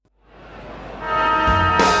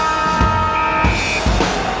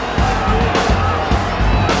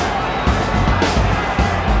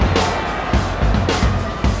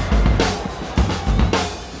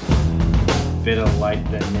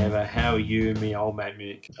you and me old mate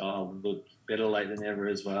Mick? Oh, look, better late than ever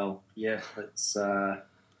as well. Yeah, it's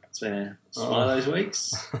been one of those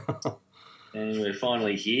weeks. And we're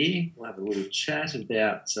finally here. We'll have a little chat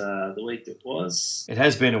about the week that was. It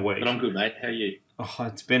has been a week. But I'm good, mate. How are you? Oh,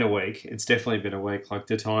 it's been a week. It's definitely been a week. Like,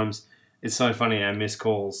 the times, it's so funny, our missed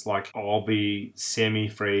calls. Like, I'll be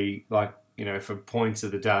semi-free, like, you know, for points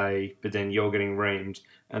of the day, but then you're getting reamed.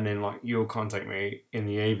 And then, like, you'll contact me in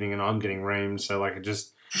the evening and I'm getting reamed. So, like, it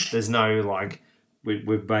just, there's no, like...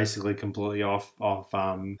 We're basically completely off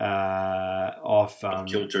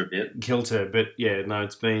kilter a bit. Kilter, but yeah, no,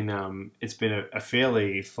 it's been a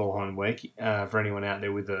fairly full on week for anyone out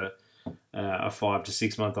there with a 5 to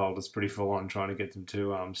 6 month old. It's pretty full on trying to get them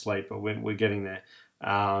to sleep, but we're getting there.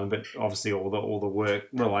 But obviously all the work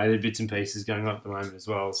related bits and pieces going on at the moment as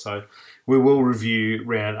well. So we will review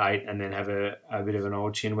round 8 and then have a bit of an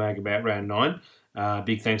old chinwag about round 9.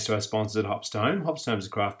 Big thanks to our sponsors at Hopstone. Hopstone is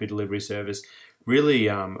a craft beer delivery service. Really,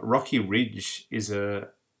 Rocky Ridge is a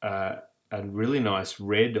really nice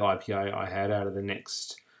red IPA I had out of the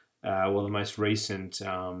the most recent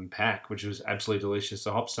pack, which was absolutely delicious.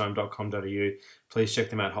 So hopstone.com.au. Please check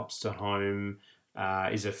them out. Hopstone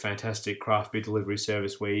is a fantastic craft beer delivery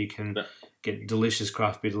service where you can get delicious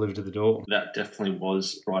craft beer delivered to the door. That definitely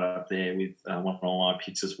was right up there with one of my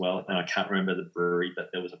picks as well. And I can't remember the brewery, but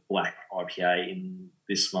there was a black IPA in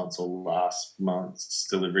this month's or last month's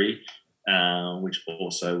delivery, which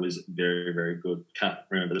also was very, very good. Can't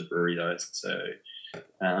remember the brewery though. So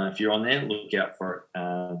if you're on there, look out for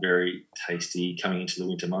it. Very tasty coming into the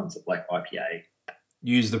winter months, a black IPA.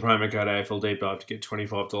 Use the promo code AFL Deep Dive to get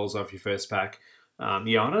 $25 off your first pack. I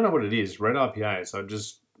don't know what it is. Red IPA. So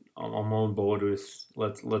I'm on board with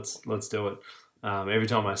let's do it. Every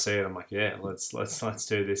time I see it, I'm like, yeah, let's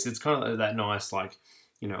do this. It's kind of that nice, like,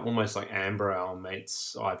 you know, almost like amber ale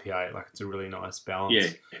meets IPA. Like, it's a really nice balance. Yeah.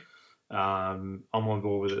 I'm on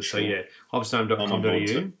board with it. So yeah,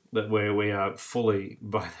 hopstone.com.au, where we are both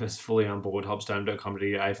fully on board. Hopstone.com.au,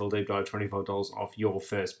 AFL Deep Dive, $25 off your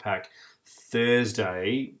first pack.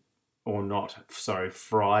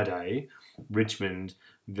 Friday, Richmond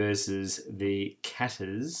versus the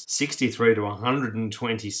Catters, 63 to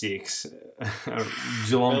 126.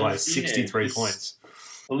 Geelong by 63 points.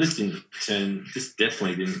 Well, this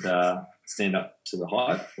definitely didn't stand up to the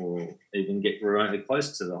hype or even get remotely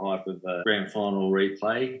close to the hype of the grand final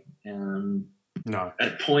replay. No.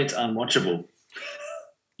 At point, unwatchable.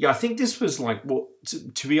 Yeah, I think this was like, well,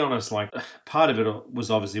 to be honest, like, part of it was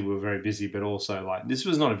obviously we were very busy, but also, like, this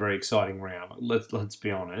was not a very exciting round. Let's be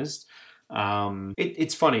honest.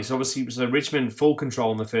 It's funny. So obviously, Richmond full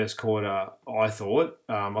control in the first quarter. I thought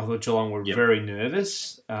Geelong were very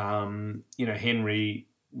nervous. Henry,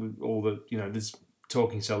 with all the this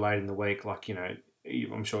talking so late in the week, like,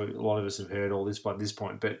 I'm sure a lot of us have heard all this by this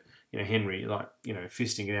point, but Henry, like,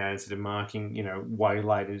 fisting it out instead of marking, way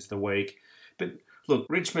late into the week, but. Look,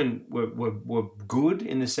 Richmond were good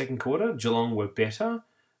in the second quarter. Geelong were better.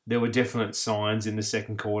 There were definite signs in the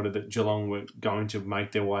second quarter that Geelong were going to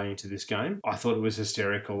make their way into this game. I thought it was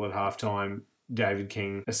hysterical at halftime. David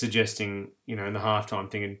King suggesting, in the halftime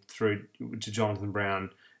thing and through to Jonathan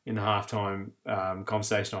Brown in the halftime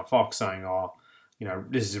conversation on Fox saying,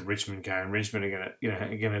 this is a Richmond game. Richmond are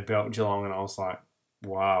going to belt Geelong, and I was like,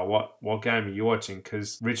 wow, what game are you watching?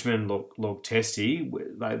 Because Richmond looked testy.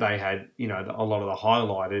 They had, a lot of the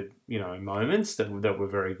highlighted, moments that were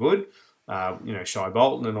very good. Shai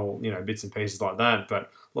Bolton and all, bits and pieces like that. But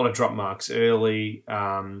a lot of drop marks early.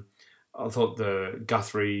 I thought the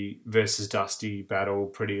Guthrie versus Dusty battle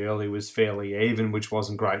pretty early was fairly even, which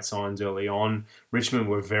wasn't great signs early on. Richmond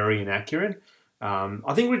were very inaccurate.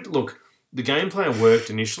 I think, the game plan worked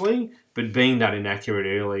initially, but being that inaccurate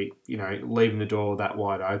early, leaving the door that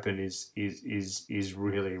wide open is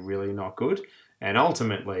really, really not good. And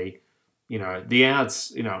ultimately, the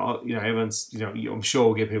outs, everyone's, I'm sure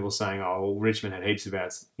we'll get people saying, Richmond had heaps of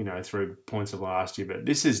outs, through points of last year, but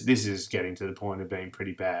this is getting to the point of being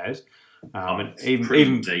pretty bad.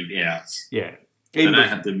 Even deep outs. Yeah.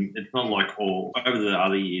 It's not like over the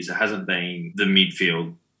other years, it hasn't been the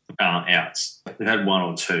midfield outs. They've had one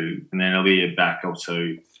or two, and then there'll be a back or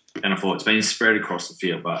two. And I thought it's been spread across the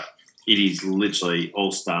field, but it is literally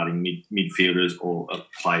all starting midfielders or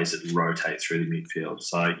players that rotate through the midfield.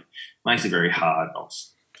 So it makes it very hard.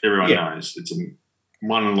 Everyone knows it's a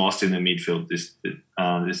won and lost in the midfield this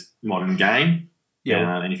modern game.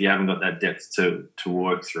 Yeah. And if you haven't got that depth to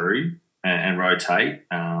work through and rotate,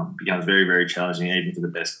 becomes very, very challenging even for the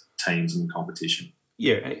best teams in the competition.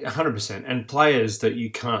 Yeah, 100%. And players that you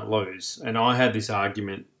can't lose. And I had this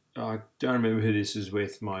argument, I don't remember who this was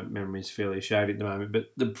with, my memory's fairly shady at the moment, but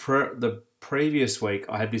the previous week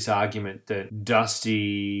I had this argument that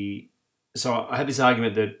Dusty. So I had this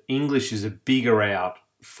argument that English is a bigger out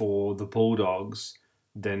for the Bulldogs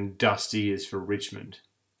than Dusty is for Richmond,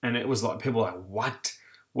 and it was like people were like, "What?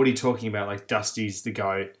 What are you talking about? Like Dusty's the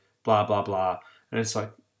GOAT, blah blah blah." And it's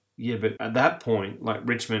like, yeah, but at that point, like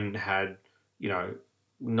Richmond had,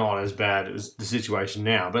 not as bad as the situation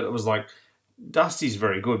now, but it was like Dusty's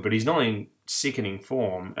very good, but he's not in sickening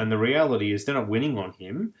form, and the reality is they're not winning on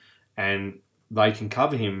him, and they can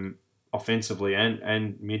cover him offensively and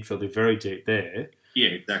midfield. They're very deep there. Yeah,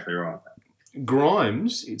 exactly right.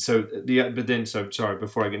 Grimes. Sorry,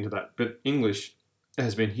 before I get into that, but English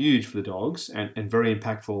has been huge for the Dogs and very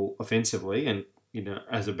impactful offensively, and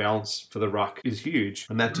as a balance for the ruck is huge,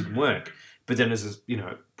 and that didn't work. But then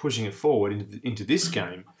pushing it forward into this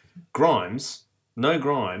game, Grimes. No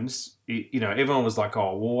Grimes, everyone was like,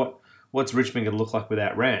 oh, well, what's Richmond going to look like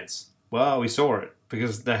without Rance? Well, we saw it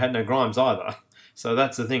because they had no Grimes either. So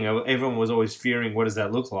that's the thing. Everyone was always fearing, what does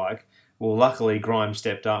that look like? Well, luckily, Grimes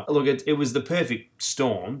stepped up. Look, it was the perfect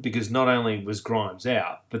storm because not only was Grimes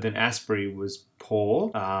out, but then Asprey was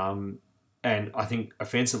poor. And I think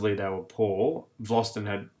offensively they were poor. Vlastuin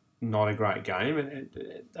had not a great game, and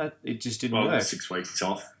it just didn't work. 6 weeks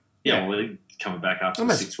off. Yeah, well, he's coming back after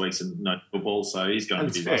 6 weeks and no football, so he's going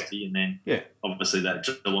to be rusty. And then, obviously, that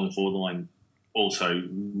along forward line also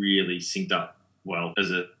really synced up well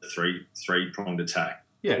as a three-pronged attack.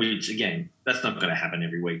 Yeah. Which, again, that's not going to happen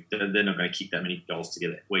every week. They're not going to kick that many goals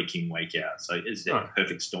together week in, week out. So it's a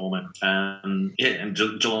perfect storm. And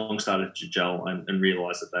Geelong started to gel and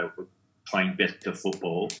realise that they were playing better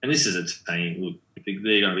football. And this is a team, look,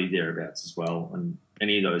 they're going to be thereabouts as well. And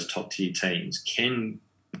any of those top-tier teams can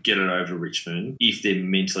get it over Richmond if they're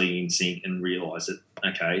mentally in sync and realise that,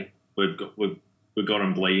 okay, we've got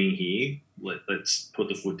them bleeding here. Let's put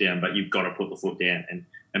the foot down, but you've got to put the foot down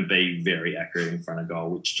and be very accurate in front of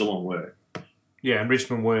goal, which Geelong were. Yeah, and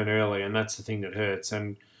Richmond weren't early, and that's the thing that hurts.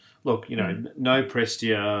 And look, no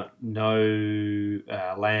Prestia,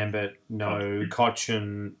 no Lambert, no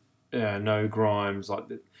Cochin, no Grimes. Like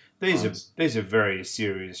these are very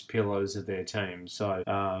serious pillars of their team. So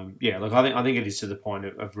look, I think it is to the point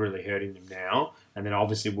of really hurting them now. And then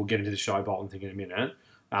obviously we'll get into the Shai Bolton thing in a minute.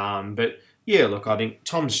 But yeah, look, I think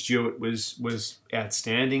Tom Stewart was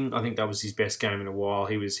outstanding. I think that was his best game in a while.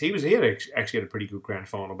 He actually had a pretty good grand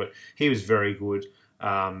final, but he was very good.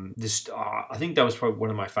 I think that was probably one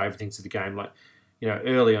of my favourite things of the game. Like,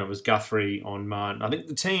 early on it was Guthrie on Martin. I think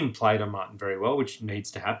the team played on Martin very well, which needs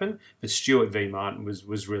to happen. But Stewart v Martin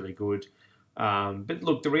was really good. But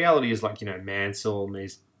look, the reality is Mansell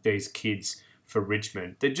and these kids for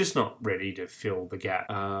Richmond, they're just not ready to fill the gap.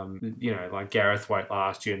 Like Gareth Waite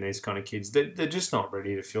last year and these kind of kids, they're just not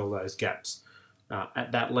ready to fill those gaps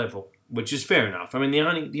at that level, which is fair enough. I mean, the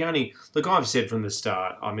only look, I've said from the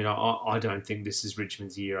start, I mean, I don't think this is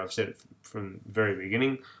Richmond's year. I've said it from the very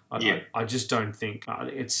beginning. I just don't think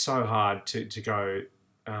it's so hard to go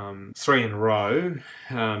 3 in a row,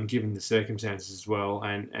 given the circumstances as well.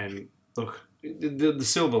 And look, the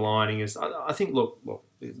silver lining is, I think, look,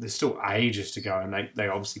 there's still ages to go, and they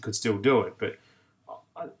obviously could still do it. But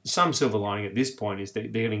some silver lining at this point is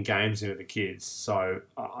that they're getting games into the kids, so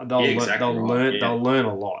they'll learn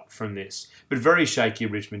a lot from this. But very shaky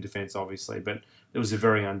Richmond defence, obviously. But it was a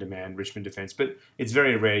very undermanned Richmond defence. But it's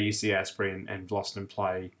very rare you see Asprey and Vlastuin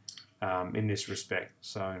play in this respect.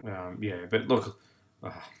 So but look,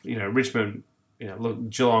 Richmond, look,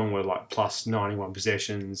 Geelong were like plus 91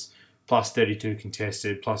 possessions, plus 32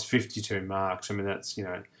 contested, plus 52 marks. I mean, that's,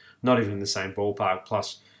 not even in the same ballpark.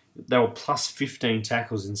 Plus, they were plus 15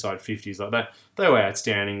 tackles inside 50s. Like that, they were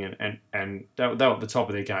outstanding, and they were at the top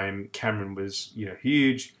of their game. Cameron was,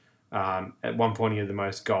 huge. At one point, he had the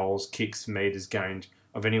most goals, kicks, metres gained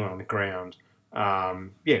of anyone on the ground.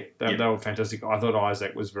 They were fantastic. I thought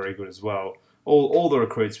Isaac was very good as well. All the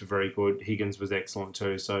recruits were very good. Higgins was excellent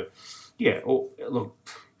too. So, look,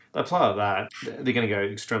 they play like that, they're going to go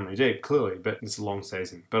extremely deep, clearly, but it's a long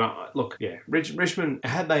season. But Richmond,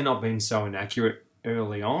 had they not been so inaccurate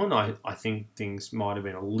early on, I think things might have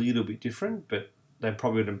been a little bit different, but they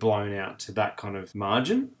probably would have blown out to that kind of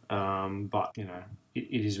margin. But,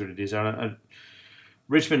 it is what it is.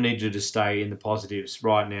 Richmond needed to stay in the positives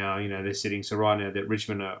right now. They're sitting, so right now that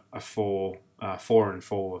Richmond are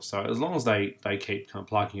 4-4. So as long as they keep kind of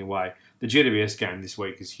plugging away, the GWS game this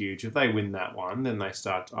week is huge. If they win that one, then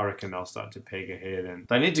I reckon they'll start to peg ahead, and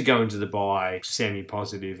they need to go into the bye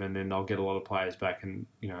semi-positive, and then they'll get a lot of players back, and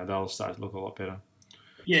they'll start to look a lot better.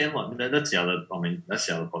 Yeah, that's the other. I mean, that's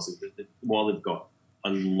the other positive. While they've got a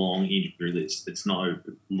long injury list, it's not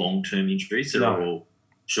long-term injuries. They're all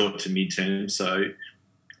short to mid-term. So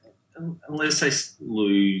unless they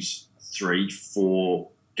lose 3-4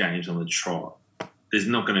 games on the trot, there's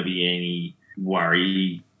not going to be any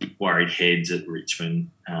worried heads at Richmond.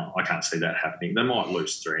 I can't see that happening. They might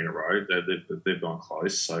lose 3 in a row. They've gone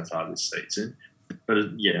close so far this season. But,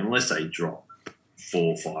 unless they drop 4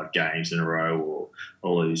 or 5 games in a row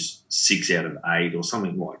or lose 6 out of 8 or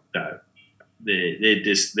something like that, they're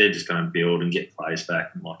just going to build and get players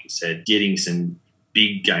back. And like you said, getting some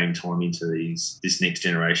big game time into this next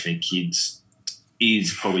generation of kids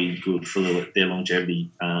is probably good for their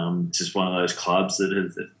longevity. It's just one of those clubs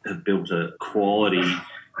that have built a quality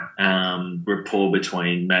rapport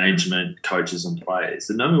between management, coaches and players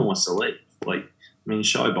that no one wants to leave.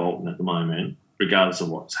 Shai Bolton at the moment, regardless of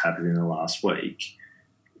what's happened in the last week,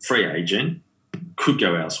 free agent, could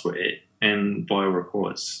go elsewhere, and by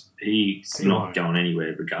reports, he's not going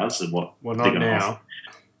anywhere regardless of what they're going to offer.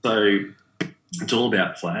 So it's all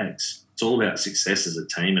about flags. It's all about success as a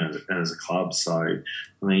team and as a club. So,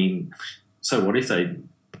 so what if a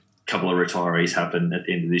couple of retirees happen at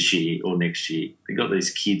the end of this year or next year? They've got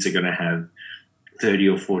these kids who are going to have 30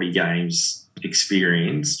 or 40 games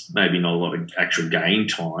experience, maybe not a lot of actual game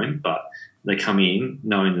time, but they come in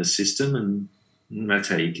knowing the system, and that's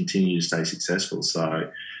how you continue to stay successful.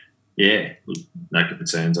 So, yeah, no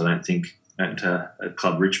concerns, I don't think, at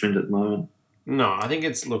Club Richmond at the moment. No, I think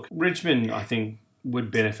Richmond, I think,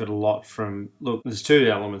 would benefit a lot from... Look, there's 2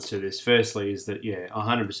 elements to this. Firstly is that,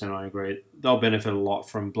 100% I agree. They'll benefit a lot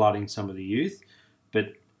from blooding some of the youth,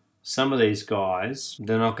 but some of these guys,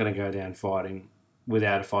 they're not going to go down fighting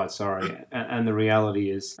without a fight, sorry. And the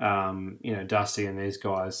reality is, Dusty and these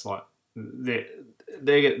guys,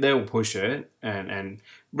 they'll push it, and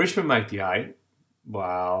Richmond make the 8.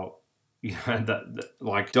 Well,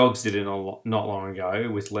 Dogs did it not long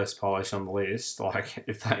ago with less polish on the list.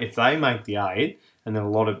 If they make the 8 and then a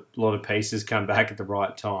lot of pieces come back at the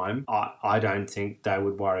right time, I don't think they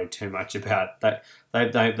would worry too much about that.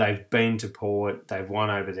 They've been to Port, they've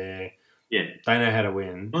won over there. Yeah, they know how to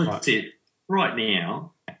win. Well, that's it. Right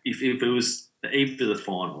now, if it was the eve of the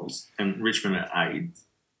finals and Richmond at 8th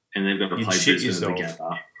and they've got to play Brisbane together,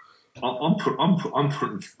 I'm putting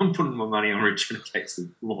my money on Richmond against the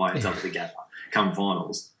Lions up the Gabba come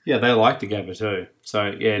finals. Yeah, they like the Gabba too.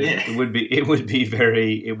 So it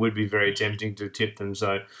would be very tempting to tip them.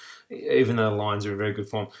 So even though the Lions are in very good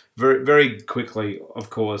form, very very quickly, of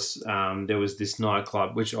course, there was this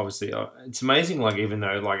nightclub, which obviously it's amazing. Even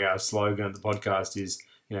though our slogan of the podcast is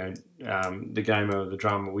the game over the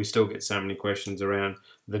drama, we still get so many questions around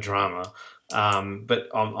the drama. But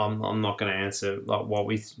I'm not going to answer what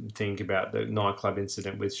we think about the nightclub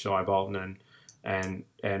incident with Shai Bolton and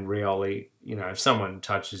Rioli. If someone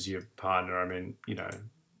touches your partner,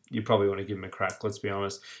 you probably want to give them a crack. Let's be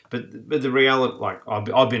honest. But the reality,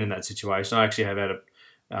 I've been in that situation. I actually have had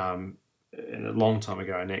a long time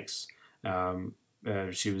ago. Next,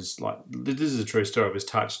 she was this is a true story. I was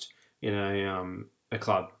touched in a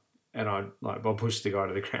club, and I pushed the guy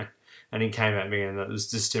to the ground. And he came at me, and it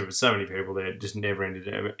was just so many people there. It just never ended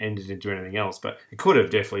into anything else. But it could have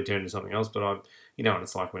definitely turned into something else. But what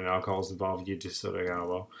it's like when alcohol's involved. You just sort of go,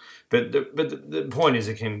 well. But the point is,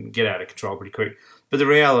 it can get out of control pretty quick. But the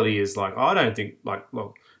reality is, I don't think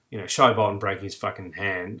Shai Bolton breaking his fucking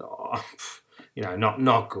hand,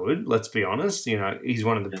 not good. Let's be honest. He's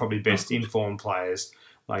one of the probably best informed players.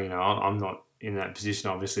 I'm not in that position,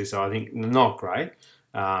 obviously, so I think not great.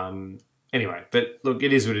 Anyway, but look,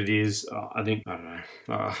 it is what it is. I don't know.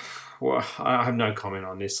 I have no comment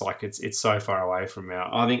on this. It's so far away from now.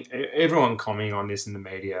 I think everyone commenting on this in the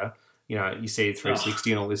media, you see it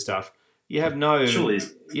 360 and all this stuff. You have no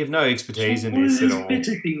expertise in this at all. There's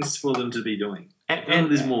better things for them to be doing. And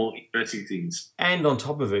there's more interesting things. And on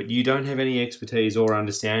top of it, you don't have any expertise or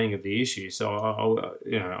understanding of the issue. So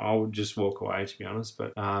I would just walk away, to be honest.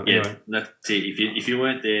 But anyway, that's it. If you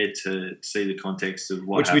weren't there to see the context of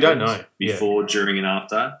what we don't know before, during, and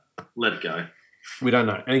after, let it go. We don't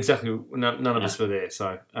know, and exactly none of us were there.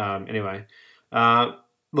 So anyway,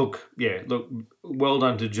 look, well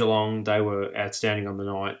done to Geelong. They were outstanding on the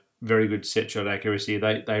night. Very good set shot accuracy.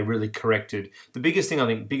 They really corrected. The biggest thing, I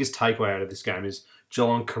think, biggest takeaway out of this game is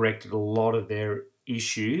Geelong corrected a lot of their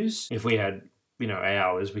issues. If we had,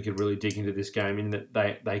 hours, we could really dig into this game in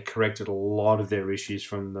that they corrected a lot of their issues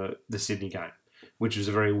from the Sydney game, which was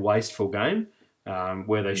a very wasteful game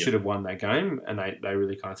where they should have won that game, and they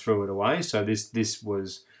really kind of threw it away. So this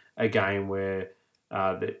was a game where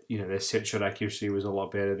their set shot accuracy was a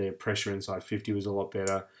lot better. Their pressure inside 50 was a lot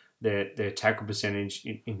better. Their tackle percentage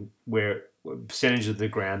in where percentage of the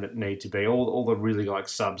ground that need to be, all the really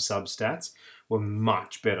sub stats were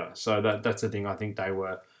much better. So that's the thing. I think they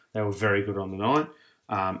were very good on the night.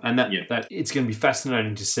 And that it's going to be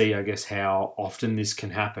fascinating to see, I guess, how often this can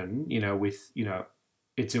happen.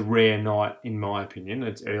 It's a rare night, in my opinion.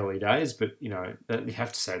 It's early days, but you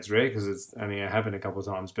have to say it's rare because it's only happened a couple of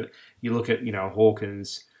times. But you look at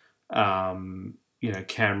Hawkins, Cameron,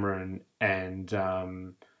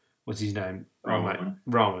 and what's his name?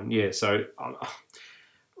 Rowan. Yeah. So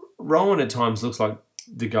Rowan at times looks like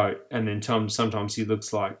the GOAT, and then sometimes he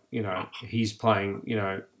looks like he's playing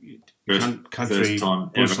country first time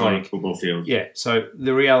bush ever on a league football field. Yeah, so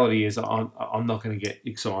the reality is I'm not going to get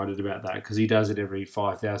excited about that because he does it every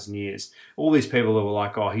 5,000 years. All these people that were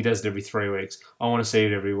like, oh, he does it every 3 weeks. I want to see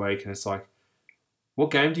it every week, and it's like, what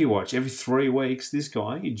game do you watch every 3 weeks? This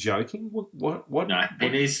guy? You're joking? What? No,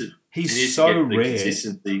 he's so rare.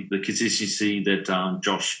 The consistency that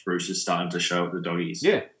Josh Bruce is starting to show at the Doggies.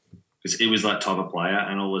 Yeah. Because he was that type of player,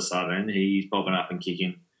 and all of a sudden he's bobbing up and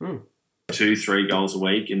kicking 2-3 goals a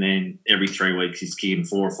week, and then every 3 weeks he's kicking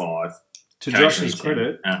 4 or 5. To Josh's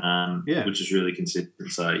credit, which is really consistent.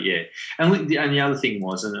 So yeah, and the other thing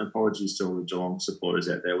was, and apologies to all the Geelong supporters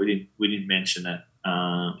out there, we didn't mention it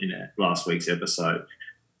in last week's episode,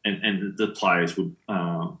 and the players would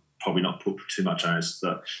probably not put too much onus.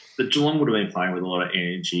 The Geelong would have been playing with a lot of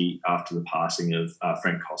energy after the passing of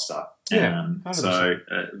Frank Costa. Yeah, so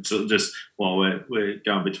just while we're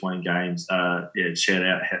going between games, shout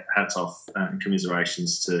out, hats off, and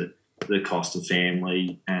commiserations to the Costa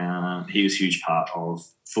family. He was a huge part of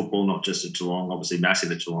football, not just at Geelong, obviously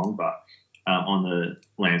massive at Geelong, but on the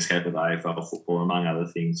landscape of AFL football, among other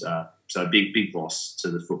things. So big loss to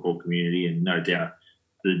the football community, and no doubt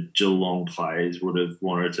the Geelong players would have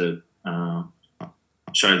wanted to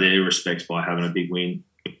show their respects by having a big win.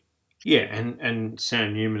 Yeah, and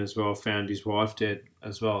Sam Newman as well found his wife dead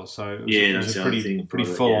as well. So it was a pretty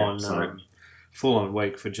full on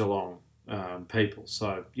week for Geelong people.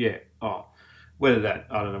 So yeah, I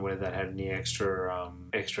don't know whether that had any extra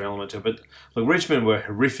element to it. But look, Richmond were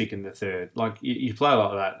horrific in the third. Like you play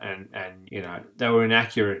like that, and they were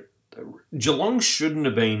inaccurate. Geelong shouldn't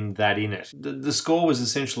have been that in it. The score was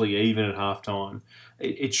essentially even at halftime.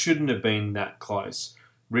 It shouldn't have been that close.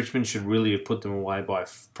 Richmond should really have put them away by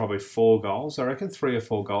probably 4 goals. I reckon 3 or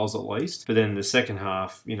 4 goals at least. But then the second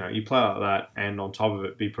half, you play like that, and on top of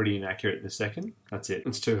it, be pretty inaccurate in the second. That's it.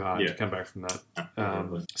 It's too hard to come back from that.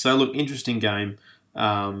 So look, interesting game.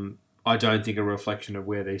 I don't think a reflection of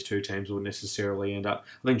where these two teams will necessarily end up.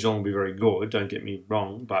 I think Geelong will be very good. Don't get me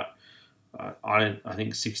wrong, but I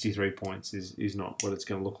think 63 points is not what it's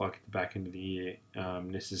going to look like at the back end of the year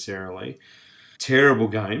necessarily. Terrible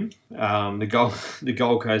game. The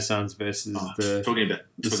Gold Coast Suns versus the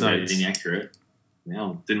Saints. Inaccurate.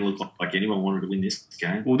 Now didn't look like anyone wanted to win this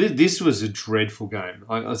game. Well, this was a dreadful game.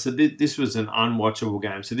 Like I said, this was an unwatchable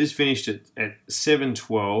game. So this finished at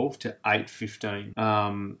 7:12 to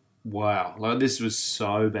 8:15. Wow, like this was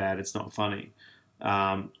so bad. It's not funny.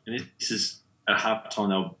 And this is at halftime.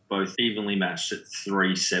 They were both evenly matched at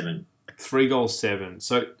 3-7. 3-7.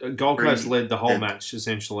 So Gold Coast led the whole match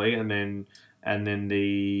essentially, and then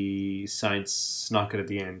the Saints snuck it at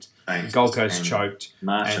the end. Gold Coast choked.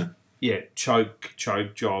 Martian. Choke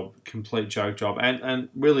job, complete choke job, and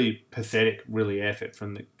really pathetic, effort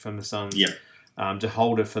from the Suns. Yeah. To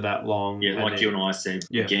hold it for that long. Yeah, like you and I said,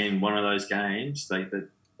 again, one of those games, they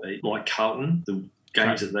like Carlton, the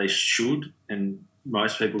games that they should, and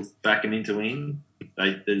most people back them into win,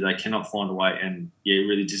 they cannot find a way, and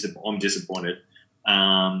really I'm disappointed.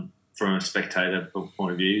 From a spectator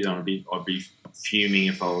point of view, I'd be fuming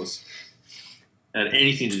if I was had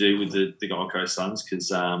anything to do with the Gold Coast Suns because,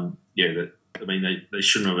 they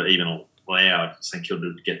shouldn't have even allowed St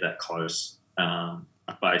Kilda to get that close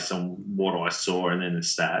based on what I saw and then the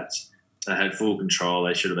stats. They had full control.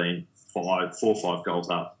 They should have been 4 or 5 goals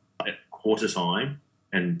up at quarter time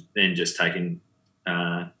and then just taken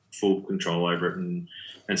full control over it and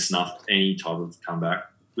snuffed any type of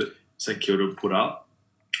comeback that St Kilda put up.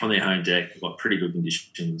 On their home deck, got pretty good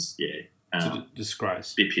conditions. Yeah, it's a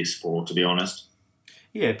disgrace. Bit piss poor, to be honest.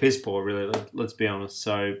 Yeah, piss poor. Really, let's be honest.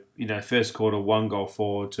 So first quarter 1 goal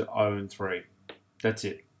forward to 0-3. That's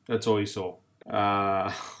it. That's all you saw.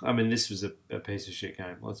 This was a piece of shit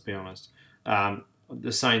game. Let's be honest.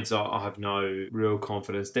 The Saints, I have no real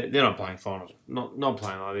confidence. They're not playing finals. Not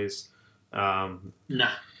playing like this. Nah.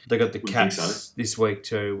 They got the Cats this week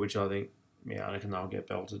too, which I think, I reckon they'll get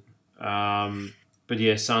belted. But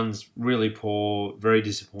yeah, Suns really poor, very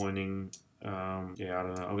disappointing. I don't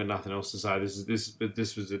know. I've got nothing else to say.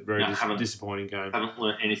 This was a very disappointing game. Haven't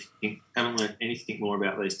learned anything more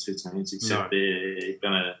about these two teams except they're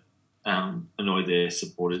going to annoy their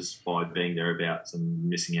supporters by being thereabouts and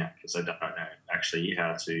missing out because they don't know actually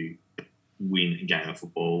how to win a game of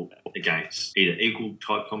football against either equal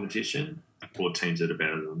type competition or teams that are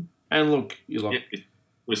better than them. And look,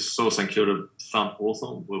 we saw St Kilda thump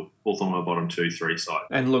Hawthorn. Well, Hawthorn were bottom 2-3 side.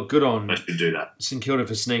 And look, good on they should do that. St Kilda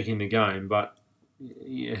for sneaking the game, but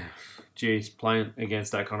yeah, geez, playing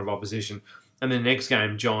against that kind of opposition. And the next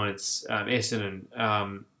game, Giants,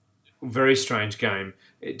 Essendon, very strange game.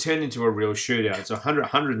 It turned into a real shootout. It's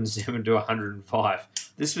 107 to 105.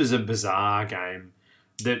 This was a bizarre game.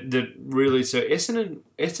 That really, so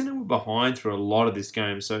Essendon were behind through a lot of this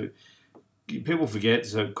game. So people forget.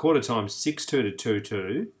 So quarter time 6-2 to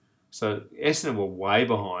 2-2. So Essendon were way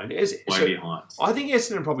behind. Behind. I think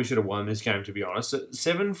Essendon probably should have won this game, to be honest.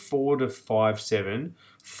 7-4 to 5-7,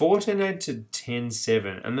 14-8 to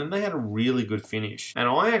 10-7, and then they had a really good finish. And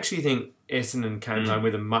I actually think Essendon came home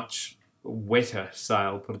with a much wetter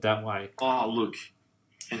sail, put it that way. Oh, look,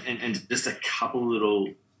 and just a couple little,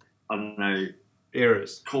 I don't know,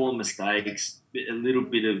 errors. Call them mistakes, a little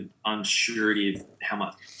bit of unsurety of how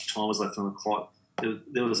much time was left on the clock.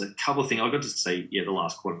 There was a couple of things I got to see. Yeah, the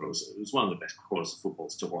last quarter it was one of the best quarters of football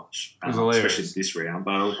to watch, especially this round.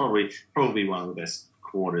 But it was probably one of the best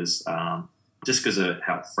quarters, just because of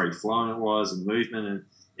how free flowing it was and movement,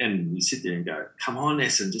 and you sit there and go, "Come on,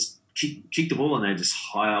 Essendon, just kick the ball," and they just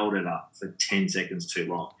held it up for 10 seconds too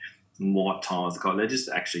long. And what time was the clock? They just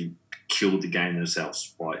actually killed the game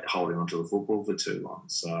themselves by holding onto the football for too long.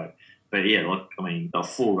 So, but yeah, they were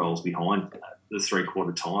 4 goals behind the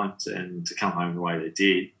 3/4 time, and to come home the way they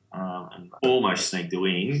did, and almost sneaked the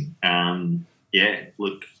win.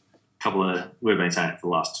 We've been saying it for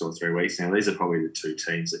the last 2 or 3 weeks now. These are probably the 2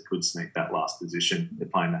 teams that could sneak that last position. They're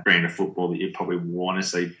playing that brand of football that you probably want to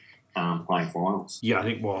see playing finals. Yeah, I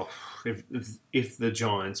think, well, if the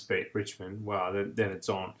Giants beat Richmond, well, then it's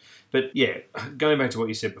on. But yeah, going back to what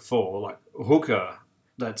you said before, like Hooker,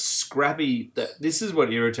 that scrappy, this is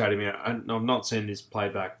what irritated me. I've not seen this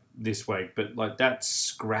playback this week, but like that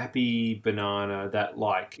scrappy banana,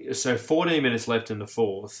 so 14 minutes left in the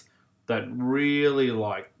fourth, that really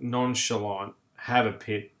like nonchalant, have a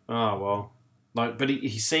pit. Oh, well. But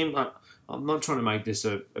he seemed like, I'm not trying to make this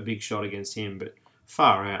a big shot against him, but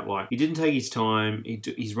far out. Like, he didn't take his time.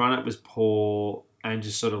 His run-up was poor and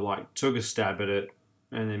just sort of like took a stab at it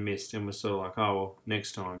and then missed and was sort of like, oh, well,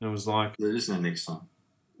 next time. And it was like, there is no next time.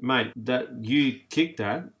 Mate, that you kicked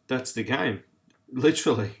that's the game.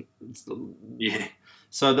 Literally. Yeah.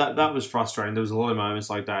 So that was frustrating. There was a lot of moments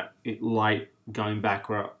like that late going back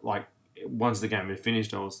where, like, once the game had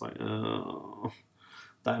finished, I was like, oh,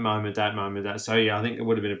 that moment. So, yeah, I think it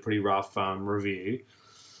would have been a pretty rough review.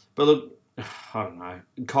 But look, I don't know.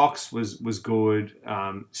 Cox was good.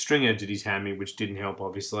 Stringer did his hammy, which didn't help,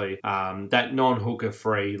 obviously. That non-hooker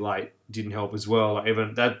free late didn't help as well. Like,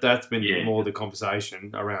 even that's been more the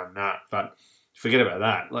conversation around that. But forget about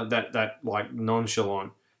that. Like that like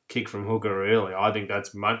nonchalant kick from hooker early. I think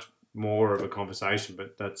that's much more of a conversation,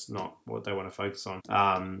 but that's not what they want to focus on.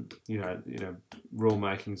 Rule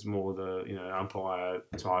making's more the umpire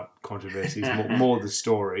type controversies, more the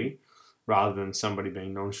story, rather than somebody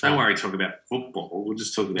being nonchalant. Don't worry, talk about football. We'll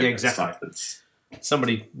just talk about stuff that's...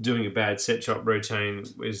 Somebody doing a bad set shot routine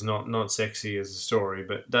is not sexy as a story,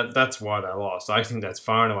 but that's why they lost. I think that's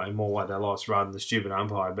far and away more why they lost rather than the stupid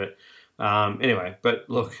umpire. But anyway, but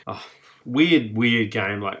look, weird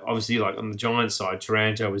game. Like, obviously, like on the Giants side,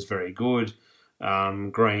 Taranto was very good.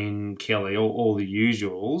 Green, Kelly, all the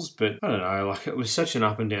usuals. But I don't know, like it was such an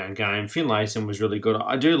up and down game. Finlayson was really good.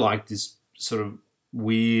 I do like this sort of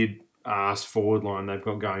weird ass forward line they've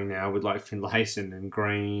got going now with like Finlayson and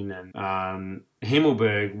Green and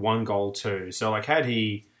Himmelberg 1 goal 2. So like had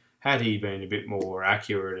he been a bit more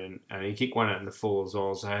accurate and he kicked one out in the full as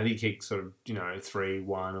well, so had he kicked sort of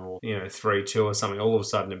 3-1 or 3-2 or something, all of a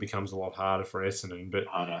sudden it becomes a lot harder for Essendon. But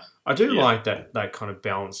I do like that kind of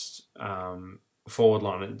balanced forward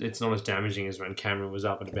line. It's not as damaging as when Cameron was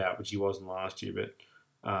up and about, which he wasn't last year, but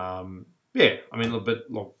yeah, I mean, look,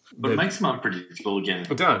 but it makes them unpredictable again.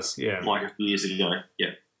 It does, yeah. Like a few years ago,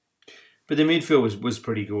 yeah. But the midfield was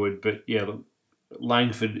pretty good. But yeah, look,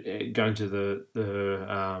 Langford going to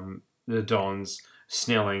the Dons,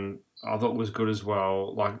 Snelling, I thought was good as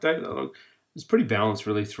well. Like it was pretty balanced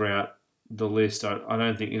really throughout the list. I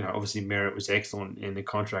don't think obviously Merritt was excellent in the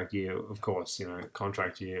contract year. Of course,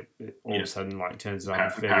 contract year all of a sudden like turns it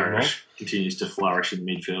up fairly well. Continues to flourish in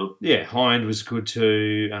midfield. Yeah, Hind was good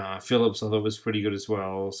too. Phillips I thought was pretty good as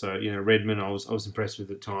well. So Redmond I was impressed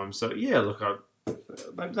with at times. So yeah, look,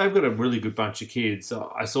 they've got a really good bunch of kids.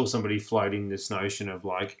 I saw somebody floating this notion of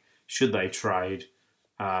like, should they trade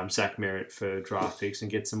Zach Merritt for draft picks and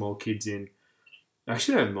get some more kids in? I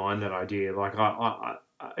actually don't mind that idea. Like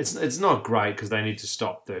it's not great because they need to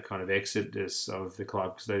stop the kind of exodus of the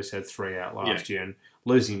club because they just had 3 out last year and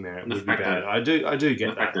losing Merritt would be bad. I do get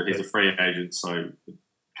the fact that he's a free agent, so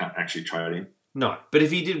can't actually trade him. No, but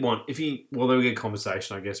if he they'll get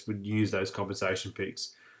compensation. I guess would use those compensation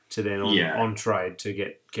picks to then on trade to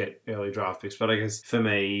get early draft picks. But I guess for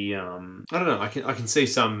me, I don't know. I can see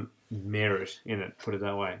some merit in it. Put it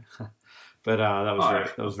that way. But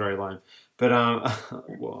that was very lame. But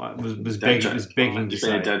well, I was begging to say. You've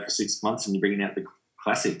been a dad for 6 months and you're bringing out the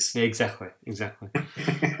classics. Yeah, exactly.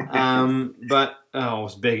 But I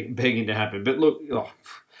was begging to happen. But look,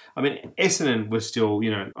 I mean, Essendon was still,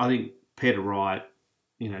 I think Peter Wright,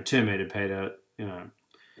 2 metre Peter,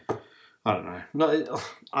 I don't know. No,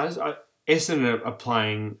 Essendon are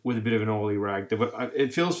playing with a bit of an oily rag.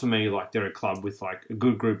 It feels for me like they're a club with like a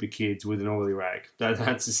good group of kids with an oily rag.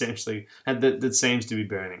 That's essentially that seems to be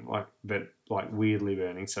burning, like weirdly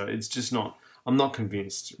burning. So it's just not. I'm not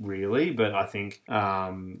convinced really, but I think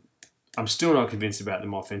I'm still not convinced about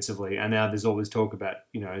them offensively. And now there's all this talk about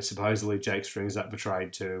supposedly Jake Stringer's up for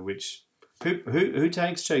trade too. Which who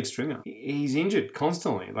takes Jake Stringer? He's injured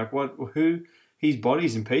constantly. Like what? Who? His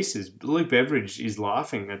body's in pieces. Luke Beveridge is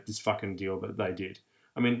laughing at this fucking deal that they did.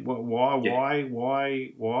 I mean, why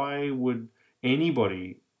would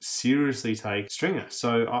anybody seriously take Stringer?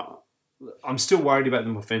 So I'm still worried about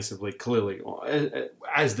them offensively. Clearly,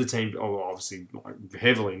 as the team, obviously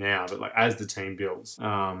heavily now, but like as the team builds.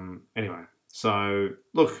 Anyway, so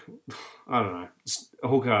look, I don't know.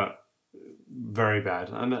 Hooker, very bad,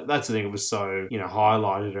 and that's the thing. It was so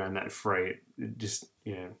highlighted around that free. It just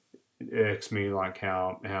it irks me like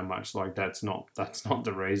how much like that's not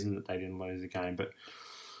the reason that they didn't lose the game. But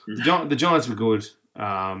the Giants were good.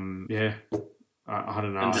 I don't know.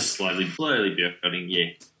 And just slowly building. Yeah,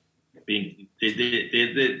 again,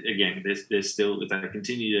 they're still, if they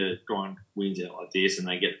continue to grind wins out like this and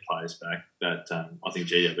they get the players back, that I think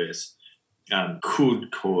GWS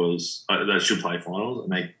could cause. They should play finals,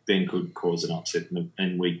 and they then could cause an upset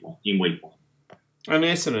in week one. And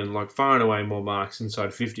Essendon, like, far and away more marks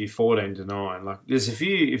inside 50, 14-9. Like, there's a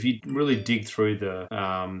few, if you really dig through the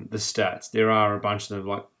stats, there are a bunch of them.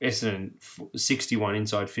 Like, Essendon, 61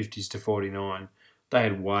 inside 50s to 49. They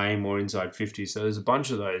had way more inside 50s. So there's a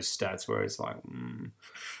bunch of those stats where it's like,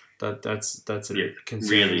 that's a bit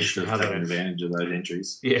concerning. Really should have taken advantage of those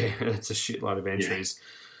entries. Yeah, it's a shitload of entries. Yeah.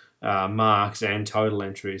 Marks and total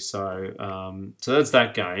entries. So that's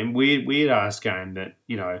that game. Weird ass game that,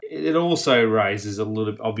 it also raises a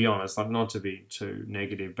little, I'll be honest, like not to be too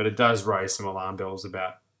negative, but it does raise some alarm bells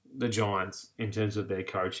about the Giants in terms of their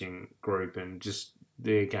coaching group and just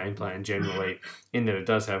their game plan generally, in that it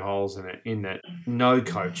does have holes in it, in that no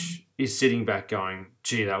coach is sitting back going,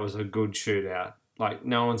 gee, that was a good shootout. Like,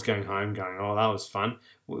 no one's going home going, oh, that was fun.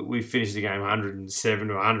 We finished the game 107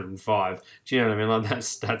 to 105. Do you know what I mean? Like,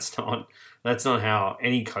 that's not how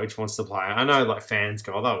any coach wants to play. I know, like, fans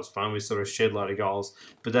go, oh, that was fun. We sort of shed a load of goals.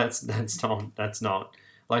 But that's not.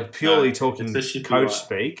 Like, purely talking coach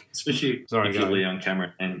speak. Especially if you're Leon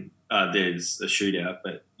Cameron and there's a shootout,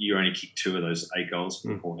 but you only kick 2 of those 8 goals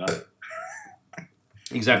from the quarter.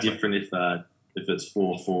 Exactly. Different if it's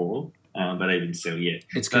 4-4. But even still,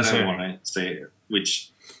 it's concerning. I don't want to see it,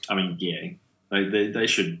 which, I mean, they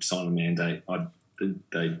should sign a mandate.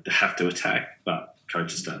 They have to attack, but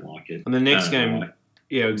coaches don't like it. And the next game,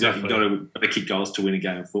 exactly. You've got to kick goals to win a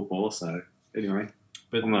game of football. So anyway,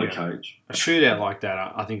 but I'm not a coach. A shootout like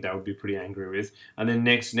that, I think they would be pretty angry with. And then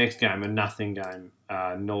next game, a nothing game,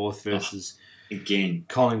 North versus again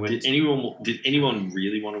Collingwood. Did anyone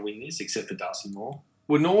really want to win this except for Darcy Moore?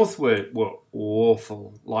 Well, North were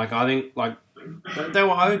awful. Like, I think, like, they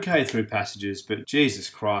were okay through passages, but Jesus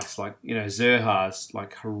Christ, like, Zerha's,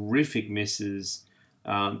 like, horrific misses.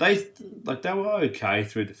 They were okay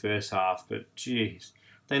through the first half, but geez,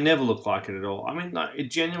 they never looked like it at all. I mean, like,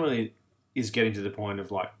 it genuinely is getting to the point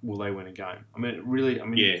of, like, will they win a game? I mean, it really,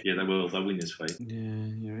 yeah, they will. They'll win this week. Yeah,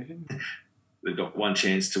 you reckon? They've got one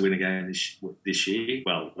chance to win a game this year.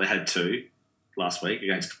 Well, they had 2 last week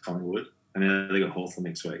against Collingwood. And then they got Hawthorn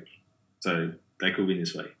next week. So they could win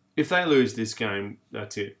this week. If they lose this game,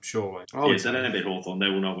 that's it, surely. If they don't beat Hawthorn, they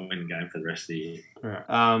will not win the game for the rest of the year. Right.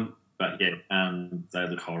 But they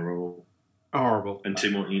look horrible. Horrible. And 2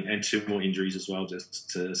 more injuries as well, just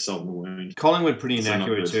to salt in the wound. Collingwood pretty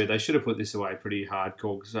inaccurate too. They should have put this away pretty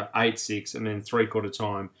hardcore. So 8-6 and then 3/4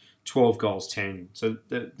 time, 12 goals, 10. So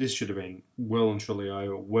this should have been well and truly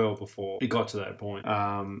over well before it got to that point.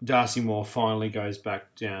 Darcy Moore finally goes back.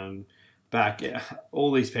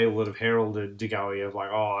 All these people that have heralded De Goey of like,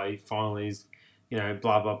 oh, he finally is,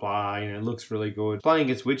 blah, blah, blah, looks really good. Playing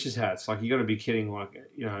against witches' hats, like, you got to be kidding, like,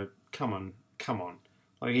 come on.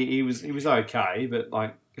 Like he was okay, but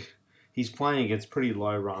like he's playing against pretty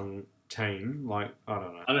low rung team. Like I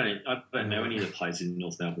don't know. I don't know any of the players in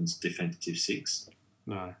North Melbourne's defensive six.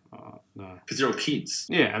 No. Because they're all kids.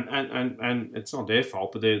 Yeah, and it's not their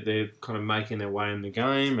fault, but they're kind of making their way in the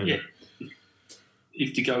game. And yeah.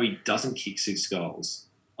 If De Goey doesn't kick 6 goals,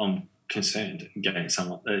 I'm concerned against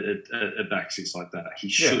someone a back six like that. He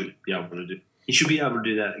should be able to do. He should be able to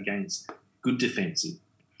do that against good defensive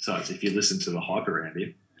sides. If you listen to the hype around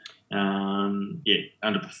him,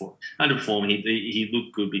 underperforming. He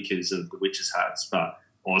looked good because of the Witches hats, but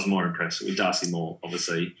I was more impressed with Darcy Moore.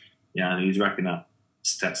 Obviously, he was racking up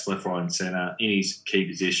stats left, right, and centre in his key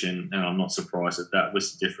position, and I'm not surprised that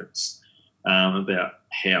was the difference about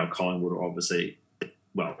how Collingwood obviously.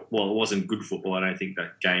 Well, it wasn't good football. I don't think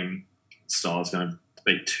that game style is going to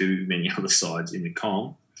beat too many other sides in the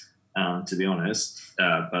comp, to be honest.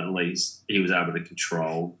 But at least he was able to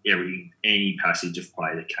control any passage of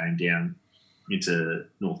play that came down into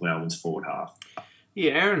North Melbourne's forward half.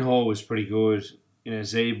 Yeah, Aaron Hall was pretty good.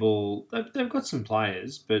 Zeeble, they've got some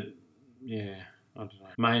players, but yeah, I don't know.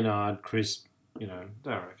 Maynard, Chris, they're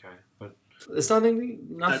okay. But there's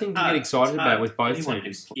nothing to get excited about with both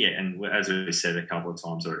teams. Yeah, and as we said a couple of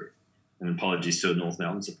times already, and apologies to North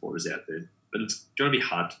Melbourne supporters out there, but it's going to be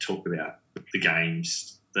hard to talk about the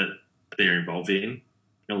games that they're involved in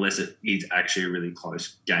unless it is actually a really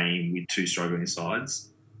close game with 2 struggling sides.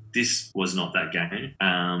 This was not that game.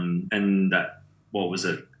 And that, what was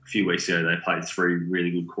it? A few weeks ago, they played 3 really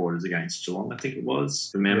good quarters against Geelong, I think it was,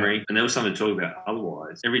 from memory. Yeah. And there was something to talk about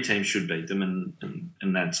otherwise. Every team should beat them,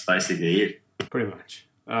 and that's basically it. Pretty much.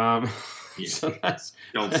 So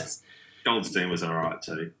Goldstein was all right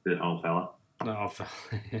too, the old fella. No, old fella.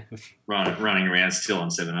 running around still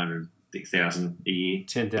on 700,000 a year.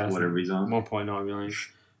 10,000. Whatever he's on. 1.9 million.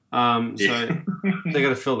 So they got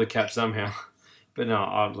to fill the cap somehow. But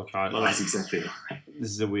no, that's exactly right. This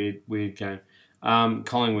is a weird game.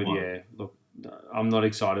 Collingwood, look, I'm not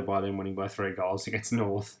excited by them winning by 3 goals against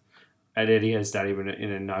North at Etihad Stadium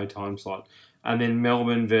in a no time slot. And then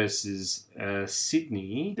Melbourne versus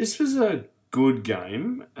Sydney. This was a good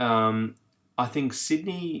game. I think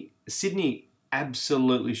Sydney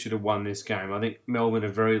absolutely should have won this game. I think Melbourne are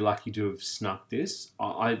very lucky to have snuck this.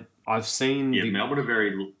 I've seen... Yeah, Melbourne are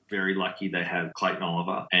very, very lucky they have Clayton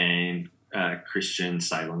Oliver and Christian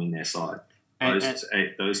Salem in their side.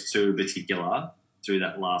 Those two in particular, through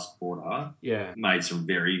that last quarter, made some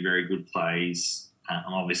very, very good plays.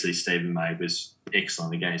 Obviously, Stephen May was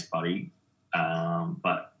excellent against Buddy.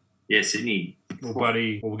 But, yeah, Sydney... Well,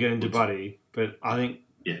 Buddy, we'll get into Buddy, but I think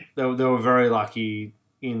they were very lucky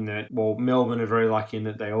in that... Well, Melbourne are very lucky in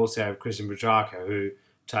that they also have Christian Petrarca, who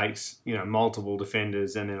takes, multiple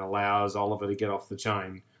defenders and then allows Oliver to get off the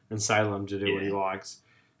chain and Salem to do what he likes.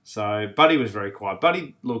 So Buddy was very quiet.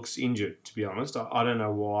 Buddy looks injured, to be honest. I don't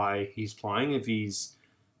know why he's playing. If he's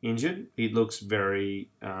injured, he looks very...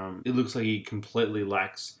 it looks like he completely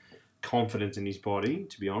lacks confidence in his body,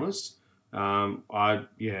 to be honest. To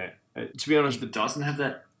be honest... He doesn't have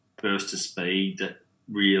that burst of speed that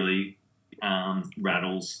really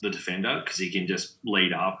rattles the defender because he can just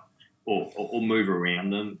lead up or move around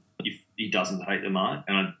them if he doesn't take the mark.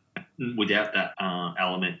 And without that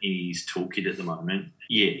element in his toolkit at the moment,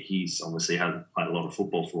 he's obviously hasn't played a lot of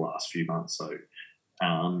football for the last few months. So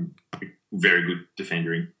very good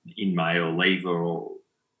defender in May or Lever or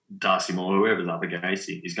Darcy Moore, whoever's up against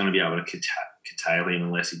him, is going to be able to curtail him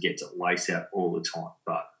unless he gets it lace out all the time.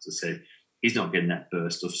 But as I said, he's not getting that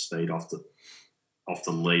burst of speed off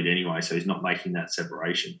the lead anyway, so he's not making that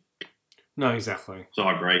separation. No, exactly. So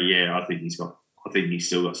I agree. Yeah, I think he's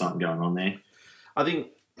still got something going on there. I think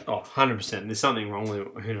 100%. There's something wrong with it.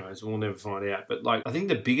 Who knows? We'll never find out. But I think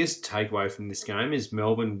the biggest takeaway from this game is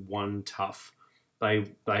Melbourne won tough. They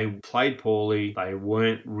played poorly. They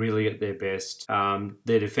weren't really at their best.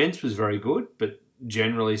 Their defence was very good, but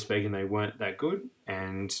generally speaking, they weren't that good.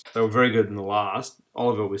 And they were very good in the last.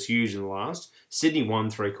 Oliver was huge in the last. Sydney won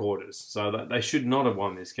 3 quarters, so they should not have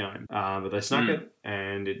won this game. But they snuck it,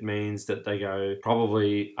 and it means that they go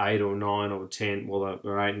probably 8 or 9 or 10. Well,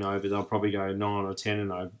 they're 8-0, but they'll probably go 9 or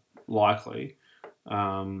 10-0, likely.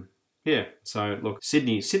 So look,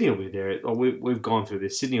 Sydney will be there. We've gone through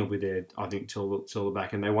this. Sydney will be there, I think, till the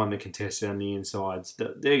back end. They won the contest on the insides.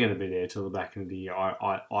 They're going to be there till the back end of the year.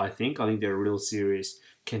 I think they're a real serious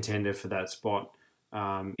contender for that spot.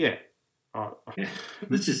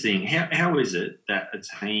 This is the thing. How is it that a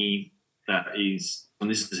team that is, and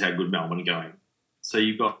this is how good Melbourne are going. So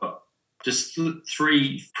you've got just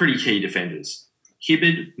 3 pretty key defenders: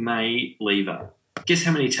 Hibberd, May, Lever. Guess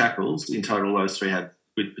how many tackles in total those 3 had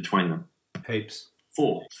between them? Heaps.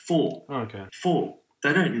 4. Oh, okay. 4.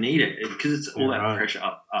 they don't need it because it's all that Right. pressure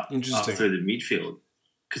up Interesting. through the midfield.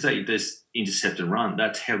 Because they just intercept and run.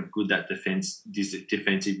 That's how good that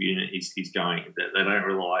defensive unit is going. That they don't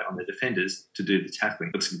rely on the defenders to do the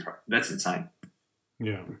tackling. That's insane.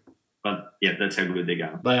 Yeah. But yeah, that's how good they're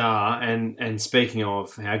going. They are, and speaking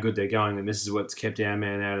of how good they're going, and this is what's kept our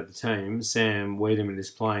man out of the team. Sam Wiedemann is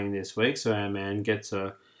playing this week, so our man gets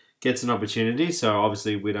an opportunity. So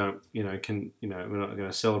obviously we don't, we're not going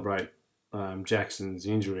to celebrate Jackson's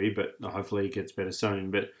injury, but hopefully he gets better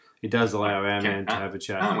soon. But it does allow our man to have a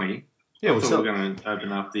chat. Aren't we? Yeah, we're going to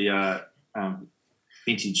open up the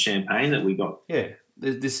vintage champagne that we got. Yeah,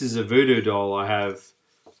 this is a voodoo doll I have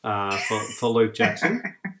for Luke Jackson.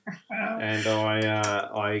 And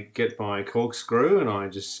I get my corkscrew and I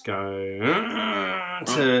just go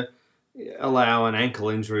to allow an ankle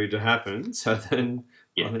injury to happen. So then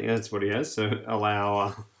I think that's what he has. So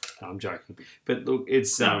allow. I'm joking, but look,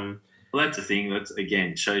 it's Well, that's the thing. That's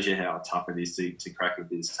again shows you how tough it is to crack with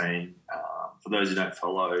this team. For those who don't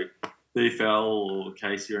follow VFL or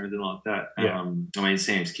Casey or anything like that, I mean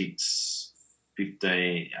Sam's kicked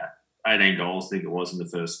 18 goals, I think it was, in the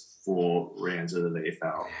first 4 rounds of the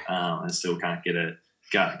VFL, and still can't get a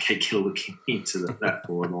look into that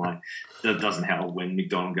forward line. That doesn't help when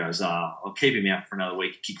McDonald goes, I'll keep him out for another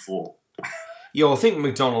week, kick 4. Yeah, I think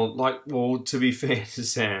McDonald, to be fair to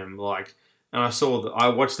Sam, and I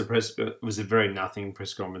watched the press, it was a very nothing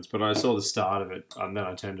press conference, but I saw the start of it, and then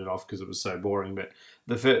I turned it off because it was so boring, but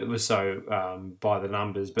it was so by the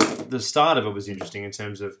numbers, but the start of it was interesting in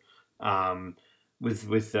terms of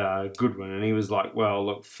with Goodwin, and he was like, well,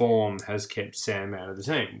 look, form has kept Sam out of the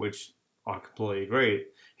team, which I completely agree.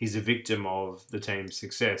 He's a victim of the team's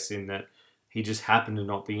success in that he just happened to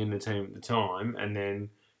not be in the team at the time, and then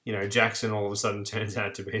Jackson all of a sudden turns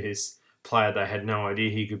out to be this player they had no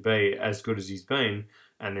idea he could be as good as he's been.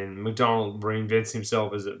 And then McDonald reinvents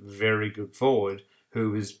himself as a very good forward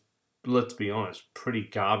who is, let's be honest, pretty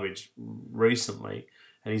garbage recently.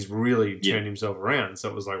 And he's really turned himself around. So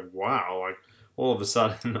it was like, wow, all of a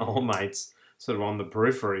sudden old mate's sort of on the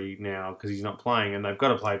periphery now because he's not playing. And they've got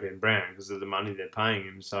to play Ben Brown because of the money they're paying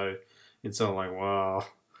him. So it's sort of like, wow,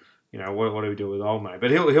 what do we do with old mate?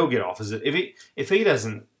 But he'll get offers. If he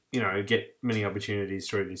doesn't, get many opportunities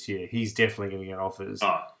through this year, he's definitely going to get offers.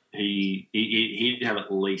 Oh, he'd have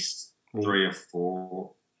at least 3 or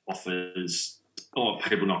 4 offers, or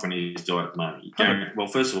people knocking his door at the moment. Well,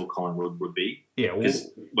 first of all, Collingwood would be. Yeah.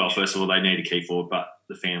 Well, first of all, they need a key forward, but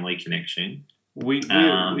the family connection. We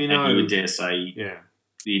know. And you would dare say. Yeah.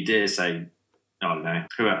 You dare say. I don't know.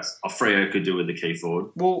 Who else? Freo could do with the key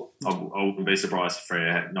forward. Well, I wouldn't be surprised if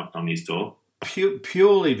Freo had knocked on his door.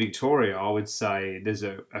 Purely Victoria, I would say there's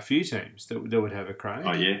a few teams that would have a crack.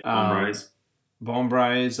 Oh, yeah.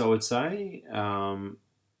 Bombrays, I would say.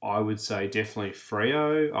 I would say definitely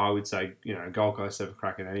Freo. I would say, Gold Coast have a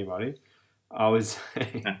crack at anybody. I would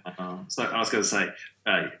say. So I was going to say,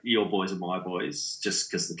 your boys are my boys,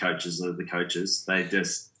 just because the coaches are the coaches. They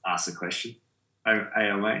just ask a question.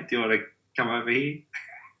 Hey, mate, do you want to come over here?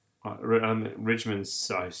 Richmond's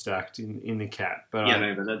so stacked in the cap, but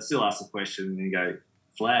but they'd still ask a question and go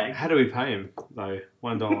flag. How do we pay him though?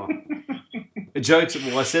 $1. Jokes.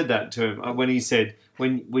 Well, I said that to him when he said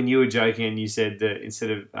when you were joking and you said that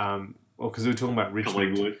instead of because we were talking about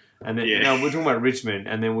Richmond, and then no, we were talking about Richmond,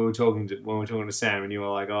 and then we were talking to Sam, and you were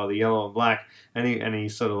like, oh, the yellow and black, and he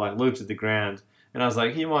sort of like looked at the ground. And I was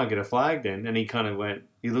like, you might get a flag then. And he kind of went,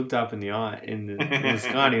 he looked up in the sky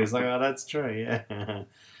and he was like, oh, that's true, yeah.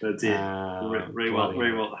 That's it.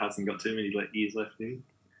 Rewalt hasn't got too many years left in him.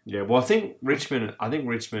 Yeah, well, I think Richmond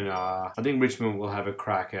will have a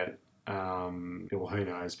crack at, well, who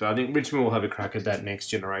knows, but I think Richmond will have a crack at that next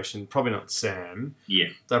generation. Probably not Sam. Yeah.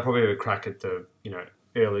 They'll probably have a crack at the,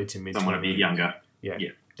 early to mid. Someone a bit younger. Yeah.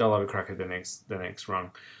 They'll have a crack at the next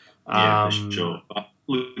rung. Yeah, for sure.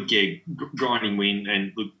 Look, grinding win,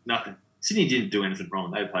 and look, nothing. Sydney didn't do anything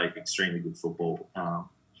wrong. They played extremely good football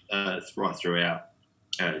right throughout.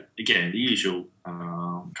 Again, the usual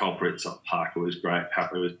culprits. Parker was great.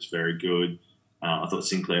 Papa was very good. I thought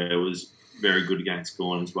Sinclair was very good against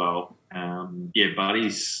Gawn as well.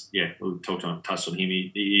 Buddy's. Yeah, we touched on him.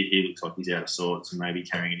 He looks like he's out of sorts and maybe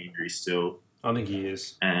carrying an injury still. I think he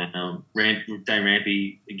is. And Dane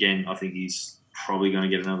Rampy, again, I think he's probably going to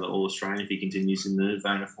get another All-Australian if he continues in the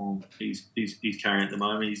vein of form he's carrying at the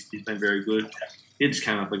moment. He's been very good. He just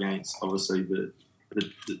came up against, obviously, the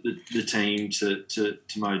team to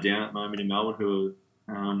mow down at the moment in Melbourne, who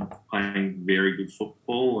are playing very good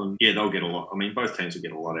football. And, they'll get a lot. I mean, both teams will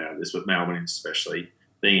get a lot out of this, but Melbourne especially.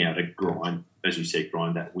 being able to grind, as you said,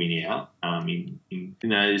 grind that win out in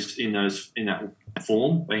that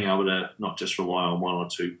form, being able to not just rely on one or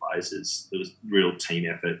two players. There was real team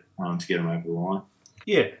effort to get them over the line.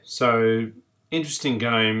 Yeah, so interesting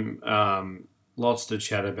game. Lots to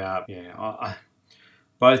chat about. Yeah,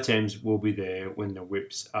 both teams will be there when the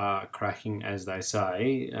whips are cracking, as they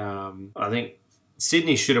say. I think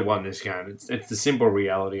Sydney should have won this game. It's the simple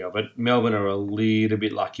reality of it. Melbourne are a little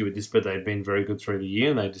bit lucky with this, but they've been very good through the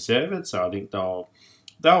year and they deserve it. So I think they'll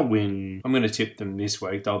win. I'm going to tip them this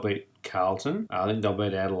week. They'll beat Carlton. I think they'll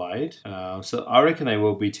beat Adelaide. So I reckon they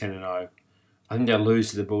will be 10-0. I think they'll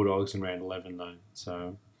lose to the Bulldogs in round 11 though.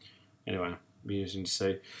 So anyway, be interesting to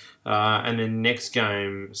see. And then next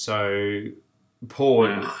game, so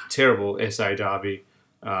Port, terrible SA derby.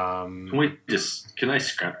 Can they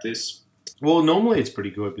scrap this? Well, normally it's pretty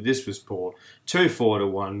good, but this was poor. 2-4 to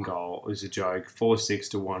 1 goal is a joke. 4-6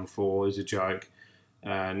 to 1-4 is a joke.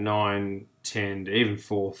 9-10 to even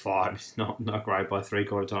 4-5 is not great by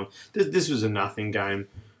three-quarter time. This was a nothing game.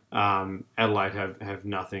 Adelaide have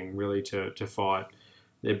nothing really to fight.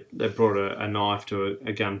 They brought a knife to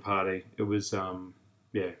a gun party. It was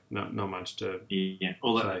not much to say.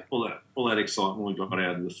 All that excitement we got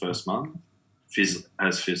out of the first month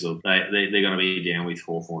has fizzled. They're going to be down with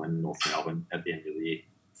Hawthorn and North Melbourne at the end of the year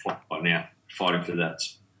by now, fighting for that.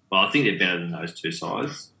 Well, I think they're better than those two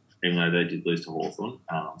sides, even though they did lose to Hawthorn.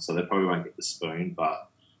 So they probably won't get the spoon. But,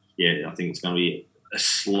 yeah, I think it's going to be a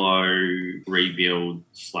slow rebuild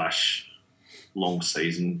 / long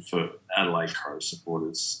season for Adelaide Crows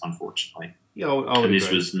supporters, unfortunately. Yeah, I would and this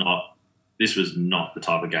agree. was not the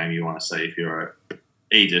type of game you want to see if you're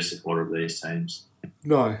either supporter of these teams.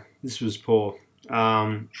 No, this was poor.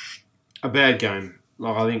 A bad game.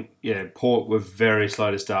 Like I think, Port were very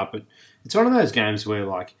slow to start, but it's one of those games where,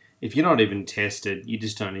 like, if you're not even tested, you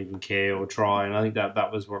just don't even care or try. And I think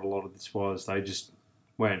that was what a lot of this was. They just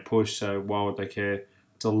weren't pushed, so why would they care?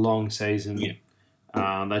 It's a long season. Yeah.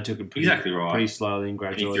 They took it pretty slowly and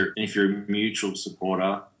gradually. And if you're a mutual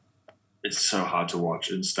supporter, it's so hard to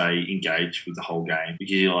watch and stay engaged with the whole game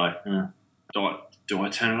because you're like, do I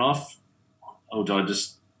turn it off? Or do I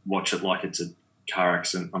just watch it like it's a car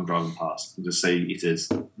accident I'm driving past and just see if there's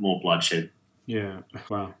more bloodshed? Yeah,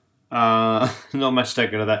 wow. Not much to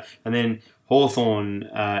take out of that. And then Hawthorn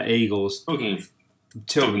Eagles. Talking of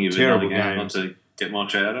terrible game. Not to get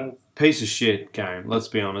much out of. Piece of shit game, let's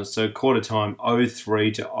be honest. So quarter time,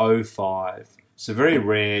 0-3 to 0-5. So very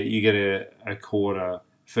rare you get a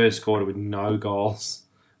first quarter with no goals.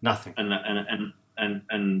 Nothing.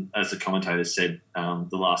 And as the commentator said, the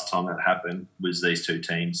last time that happened was these two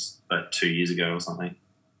teams, but 2 years ago or something.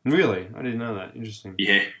 Really? I didn't know that. Interesting.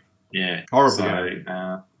 Yeah. Horrible game.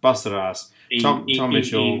 Busted ass. Tom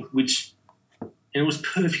Mitchell. And it was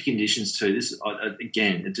perfect conditions too. This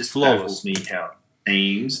again, it just flawless. Baffles me how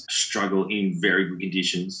teams struggle in very good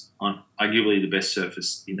conditions on arguably the best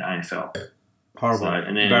surface in the AFL. Horrible.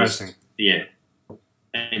 Embarrassing.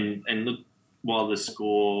 And look, while the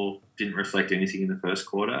score didn't reflect anything in the first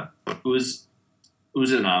quarter, it was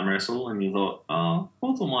an arm wrestle, and you thought,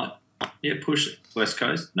 Hawthorn might push it. West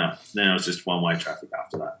Coast. No, then it was just one-way traffic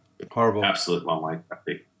after that. Horrible. Absolute one-way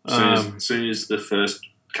traffic. As soon as the first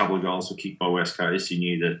couple of goals were kicked by West Coast, you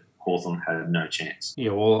knew that Hawthorn had no chance.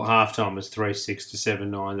 Yeah, well, half-time was 3-6 to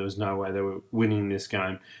 7-9. There was no way they were winning this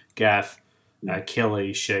game. Gaff,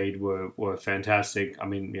 Kelly, Sheed were fantastic. I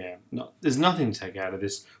mean, there's nothing to take out of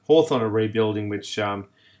this. Hawthorn are rebuilding, which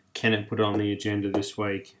Kennett put on the agenda this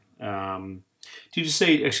week. Did you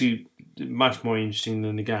see, actually, much more interesting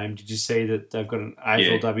than the game, did you see that they've got an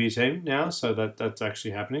AFLW team now? So that's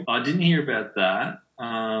actually happening? I didn't hear about that.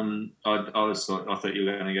 I thought you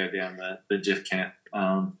were going to go down the Jeff Kennett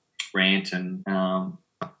rant and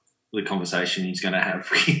the conversation he's going to have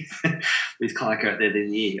with Clarko at the end of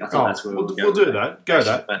the year. I thought that's where we'll do that.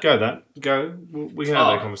 Go. We can have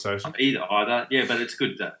that conversation. Either. Yeah, but it's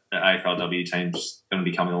good that the AFLW team's going to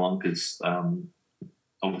be coming along because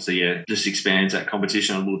obviously, just expands that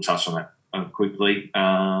competition. And we'll touch on that quickly,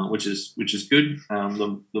 which is good.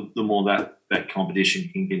 The more that competition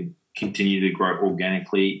can continue to grow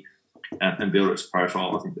organically and build its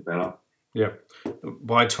profile, I think the better. Yeah.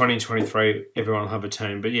 By 2023, everyone will have a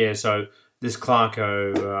team. But so this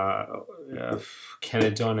Clarko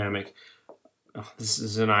Kennett dynamic, this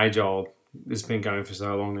is an age old. It's been going for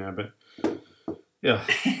so long now, but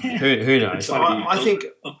who knows?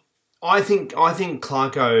 I think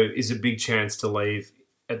Clarko is a big chance to leave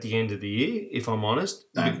at the end of the year, if I'm honest.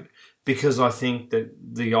 because I think that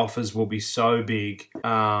the offers will be so big.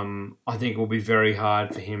 I think it will be very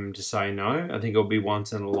hard for him to say no. I think it'll be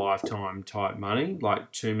once in a lifetime type money,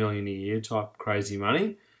 like $2 million a year type crazy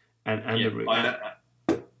money.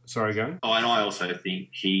 Sorry, go. Oh, and I also think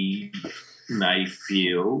he may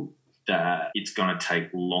feel that it's going to take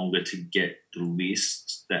longer to get the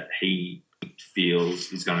list that he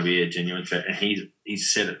feels is going to be a genuine threat, and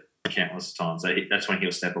he's said it countless times. So that's when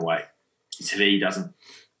he'll step away. If he doesn't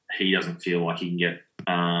feel like he can get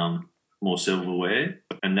more silverware,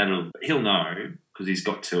 and he'll know because he's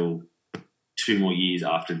got till 2 more years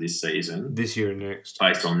after this season, this year and next,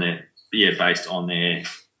 based on their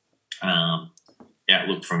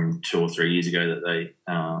outlook from 2 or 3 years ago that they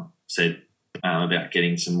said about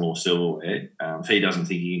getting some more silverware. If he doesn't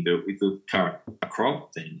think he can do it with the current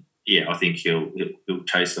crop, then I think he'll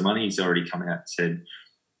chase the money. He's already come out and said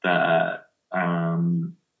that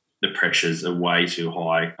the pressures are way too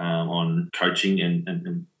high on coaching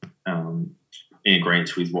and in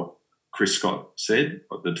agreement with what Chris Scott said.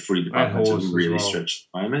 But the footy department's really stretched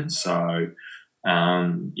at the moment. So,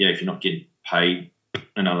 if you're not getting paid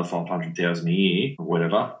another $500,000 a year or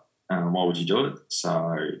whatever, why would you do it? So,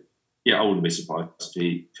 I wouldn't be surprised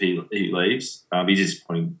if he leaves. He's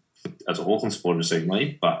disappointing as a Hawthorn supporter to see him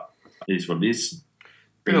leave, but it is what it is.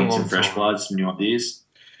 Bringing some fresh blood, some new ideas.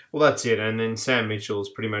 Well, that's it. And then Sam Mitchell is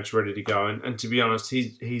pretty much ready to go. And to be honest,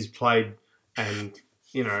 he's played and,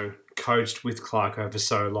 coached with Clark over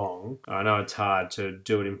so long. I know it's hard to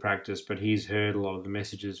do it in practice, but he's heard a lot of the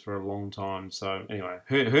messages for a long time. So anyway,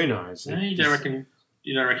 who knows? No, you don't reckon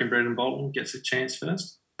Brendan Bolton gets a chance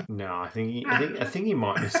first? No, I think he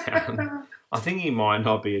might miss out. I think he might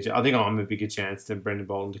not be. I think I'm a bigger chance than Brendan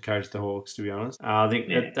Bolton to coach the Hawks, to be honest. I think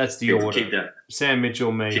that's the order. Keep that. Sam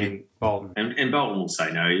Mitchell, me, and Bolton. And Bolton will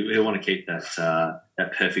say no. He'll want to keep that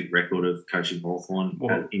perfect record of coaching Hawthorn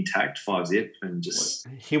intact, 5-zip, and just...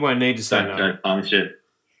 He won't need to say no. Don't punish it.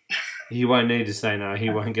 He won't need to say no. He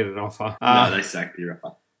won't get an offer. No, they sacked the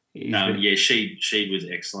offer. She was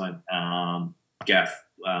excellent. Gaff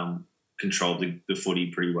controlled the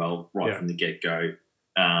footy pretty well from the get-go.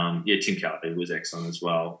 Tim Kelly was excellent as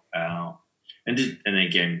well. And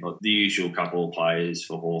again, the usual couple of players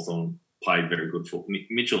for Hawthorn played very good football.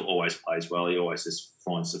 Mitchell always plays well. He always just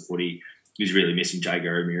finds the footy. He's really missing Jay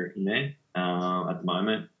Garomir in there at the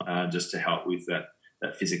moment, just to help with that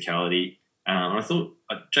physicality. I thought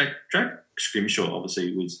Jack Scrimshaw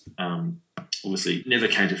obviously was never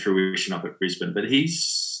came to fruition up at Brisbane, but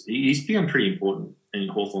he's become pretty important in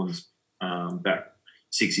Hawthorn's back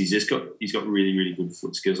six. He's got really, really good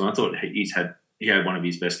foot skills, and I thought he had one of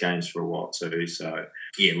his best games for a while too. So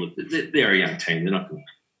look, they're a young team. They're not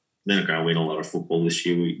going to win a lot of football this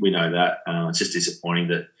year. We know that. It's just disappointing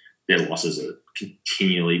that their losses are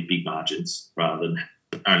continually big margins rather than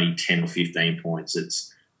only 10 or 15 points.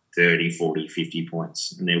 It's 30, 40, 50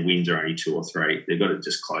 points, and their wins are only 2 or 3. They've got to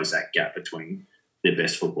just close that gap between their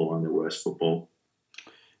best football and their worst football.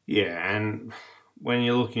 Yeah, and when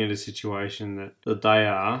you're looking at a situation that they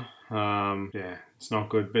are, it's not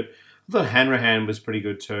good. But I thought Hanrahan was pretty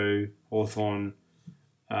good too. Hawthorn,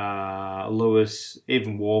 Lewis,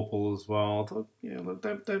 even Warple as well. I thought,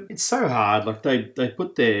 it's so hard. Like they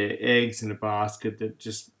put their eggs in a basket that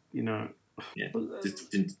just didn't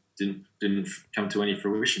come to any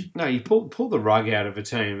fruition. No, you pull the rug out of a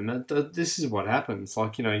team, and this is what happens.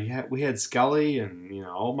 Like we had Scully and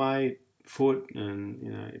old mate Foot,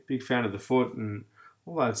 and a big fan of the Foot and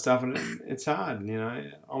all that stuff, and it's hard.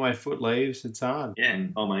 Old mate Foot leaves, it's hard. Yeah,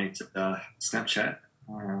 and old mate Snapchat.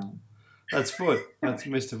 That's Foot. That's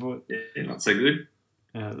Mr. Foot. Yeah, not so good.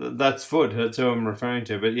 That's Foot. That's who I'm referring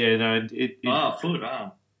to. But Foot.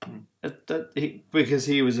 Because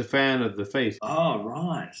he was a fan of the feet. Oh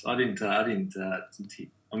right, I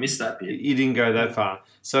missed that bit. You didn't go that far.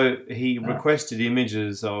 So he requested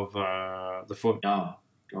images of the Foot. Oh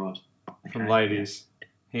God. From ladies.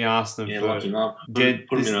 He asked them for... lock him up. Put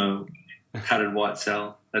him in a padded white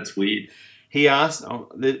cell. That's weird. He asked...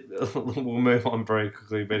 we'll move on very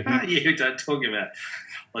quickly, but you don't talk about...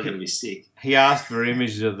 I'm going to be sick. He asked for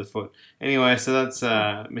images of the Foot. Anyway, so that's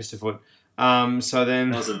Mr. Foot. So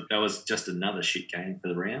then... That was just another shit game for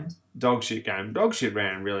the round. Dog shit game. Dog shit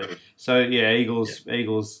round, really. So,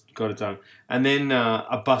 Eagles got it done. And then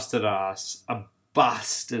a busted ass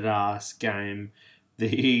game.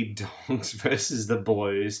 The Dogs versus the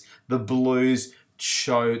Blues. The Blues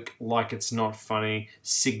choke like it's not funny.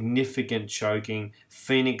 Significant choking.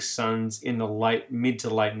 Phoenix Suns in the mid to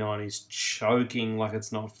late 90s choking like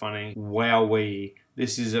it's not funny. Wowee.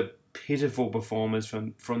 This is a pitiful performance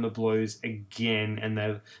from the Blues again. And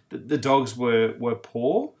the Dogs were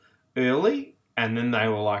poor early. And then they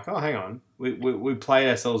were like, oh, hang on. We played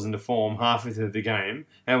ourselves into form halfway through the game,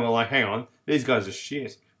 and we're like, hang on, these guys are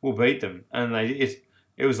shit. We'll beat them. And they did.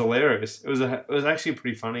 It was hilarious. It was actually a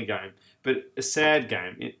pretty funny game, but a sad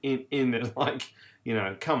game in that, like,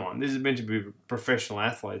 come on, this is meant to be professional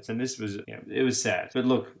athletes, and this was, it was sad. But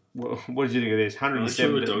look, what did you think of this?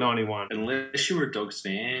 107 to 91. Unless you were a Dogs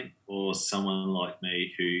fan or someone like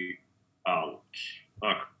me who,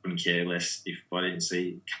 I couldn't care less if I didn't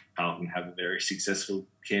see Carlton have a very successful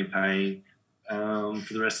campaign for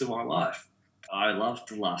the rest of my life. I loved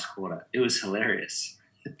the last quarter. It was hilarious.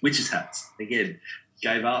 Witches hats again.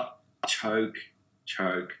 Gave up, choke.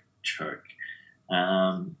 Choke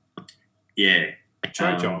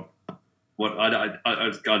job. What I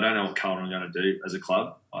don't know what Carlton are going to do as a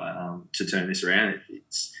club to turn this around.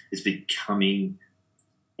 It's becoming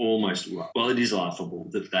almost, well, it is laughable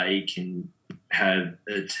that they can have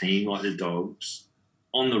a team like the Dogs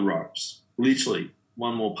on the ropes. Literally,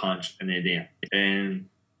 one more punch and they're down. And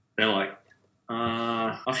they're like,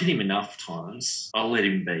 I've hit him enough times. I'll let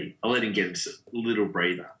him be. I'll let him get a little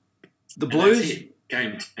breather. The Blues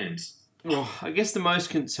game turns. Well, I guess the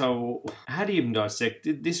most so how do you even dissect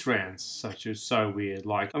this round? So weird.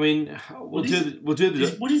 Like, I mean, we'll do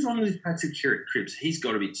the. What is wrong with Patrick Cripps? He's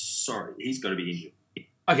got to be sorry. He's got to be injured.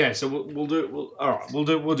 Okay, so we'll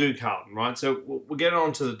do Carlton, right? So we'll get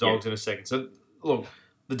on to the Dogs in a second. So look,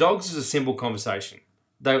 the Dogs is a simple conversation.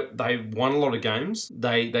 They won a lot of games.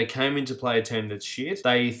 They came in to play a team that's shit.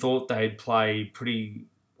 They thought they'd play pretty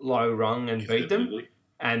low rung and beat them,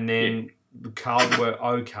 and then Carlton were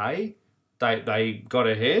okay. They got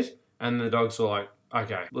ahead, and the Dogs were like,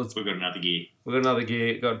 okay, we've got another gear. We've got another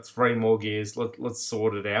gear. Got 3 more gears. Let's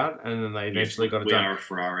sort it out, and then they eventually got it done. We are a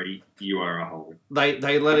Ferrari. You are a Holden.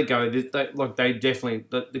 They let it go. They definitely.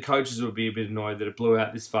 The coaches would be a bit annoyed that it blew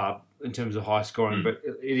out this far in terms of high scoring, but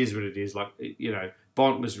it is what it is. Like,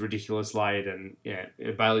 Bont was ridiculous late, and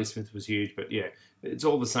Bailey Smith was huge, but it's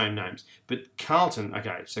all the same names. But Carlton,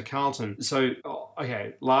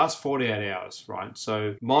 last 48 hours, right?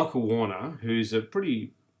 So Michael Warner, who's a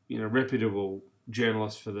pretty reputable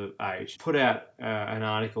journalist for the Age, put out an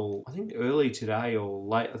article, I think early today or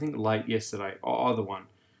late yesterday, either one,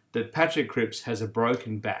 that Patrick Cripps has a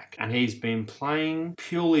broken back and he's been playing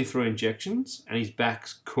purely through injections and his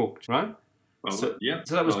back's cooked, right? Well, So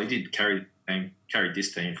that was. Well, he did carried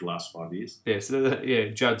this team for the last 5 years. Yeah, so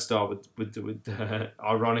Judd style with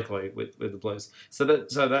ironically with the Blues. So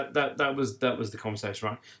that was the conversation,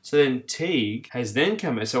 right? So then Teague has then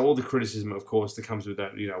come out. So all the criticism, of course, that comes with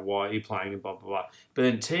that, why are you playing and blah blah blah. But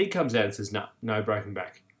then Teague comes out and says no broken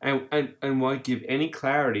back. And won't give any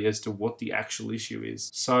clarity as to what the actual issue is.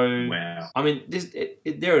 So, wow. I mean,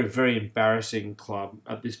 they're a very embarrassing club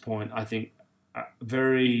at this point. I think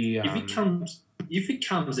very. If it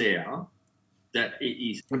comes out that it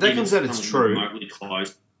is, if that comes out, it's true. Remotely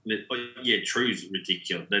close. True is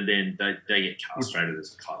ridiculous. Then they get castrated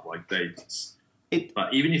as a club. Like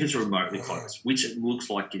but even if it's remotely close, which it looks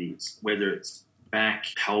like it is, whether it's back,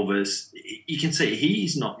 pelvis, you can see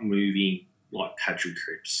he's not moving like Patrick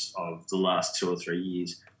Cripps of the last 2 or 3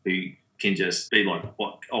 years, who can just be like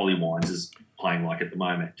what Ollie Wines is playing like at the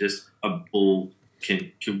moment. Just a bull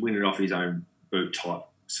can win it off his own boot type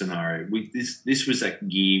scenario. This was that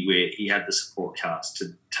year where he had the support cast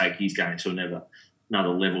to take his game to another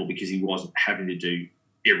level because he wasn't having to do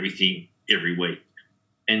everything every week.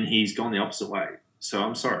 And he's gone the opposite way. So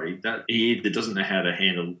I'm sorry, that he either doesn't know how to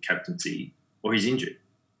handle captaincy or he's injured.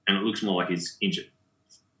 And it looks more like he's injured.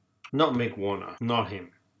 Not Mick Warner. Not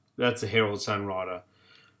him. That's a Herald Sun writer.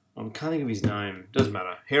 I can't think of his name. Doesn't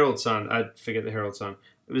matter. Herald Sun. I forget the Herald Sun.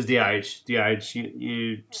 It was The Age. The Age.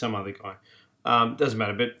 You some other guy. Doesn't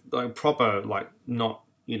matter. But like proper, like not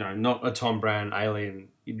a Tom Brown alien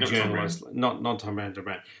journalist. Not Tom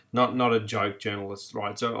Brown. Not a joke journalist,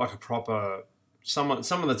 right? So like a proper someone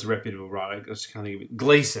that's reputable, right? I just can't think of it.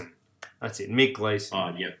 Gleason. That's it. Mick Gleason.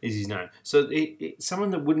 Oh, yeah. Is his name. So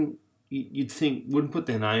someone that you'd think wouldn't put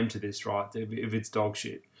their name to this, right? If it's dog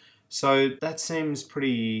shit. So that seems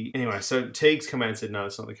pretty. Anyway, so Teague's come out and said no,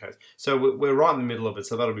 that's not the case. So we're right in the middle of it.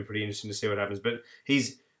 So that'll be pretty interesting to see what happens. But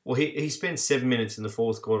he spent 7 minutes in the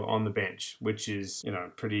fourth quarter on the bench, which is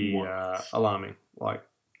pretty alarming. Like,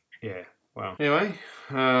 yeah, wow. Anyway,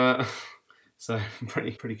 so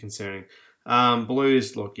pretty concerning.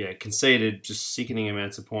 Blues, look, conceded just sickening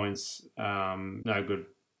amounts of points. No good.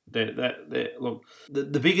 Look,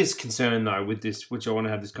 the biggest concern though with this, which I want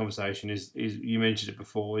to have this conversation, is you mentioned it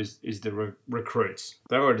before, is the recruits.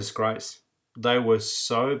 They were a disgrace. They were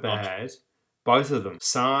so bad, both of them.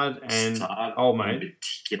 Sard and Old Mate in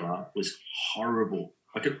particular was horrible.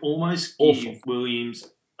 I could almost awful. give Williams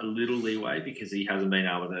a little leeway because he hasn't been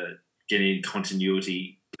able to get any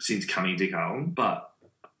continuity since coming to Carlton. But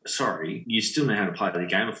sorry, you still know how to play the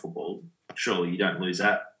game of football. Surely you don't lose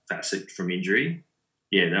that facet from injury.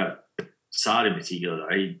 Yeah, that Sard in particular,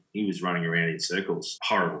 though, he was running around in circles.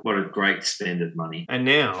 Horrible. What a great spend of money. And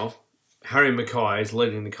now Harry Mackay is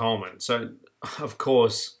leading the Coleman. So, of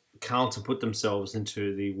course, Carlton put themselves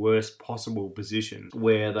into the worst possible position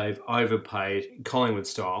where they've overpaid Collingwood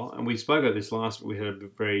style. And we spoke about this last week. We had a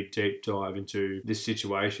very deep dive into this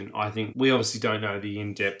situation. I think we obviously don't know the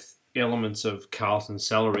in-depth elements of Carlton's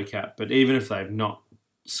salary cap, but even if they've not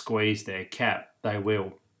squeezed their cap, they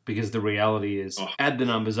will. Because the reality is, add the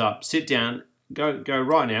numbers up, sit down, go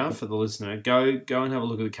right now for the listener, go and have a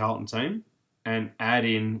look at the Carlton team and add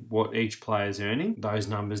in what each player's earning. Those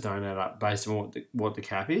numbers don't add up based on what the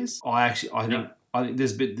cap is. I think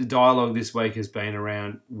there's the dialogue this week has been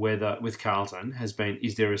around whether with Carlton has been,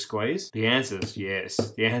 is there a squeeze? The answer is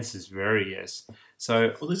yes. The answer is very yes.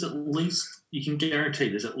 So there's at least, you can guarantee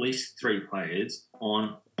there's at least 3 players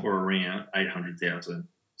on or around 800,000.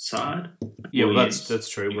 Sard, yeah, Williams, well, that's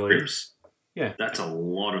true. Williams, yeah, that's a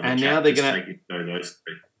lot of. And now they're going to go those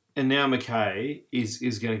 3. And now McKay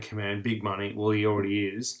is going to command big money. Well, he already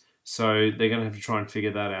is. So they're going to have to try and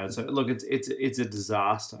figure that out. So look, it's a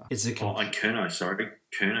disaster. It's a and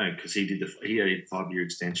Curnow, because he had a 5-year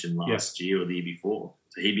extension last year or the year before,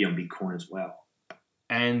 so he'd be on big coin as well.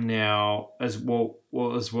 And now as well,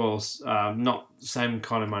 not same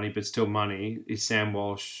kind of money, but still money is Sam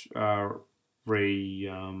Walsh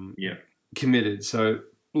committed. So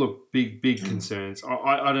look, big concerns.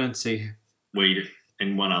 I don't see. Weed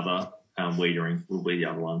and one other Wiedering will be the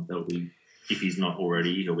other one. That'll be, if he's not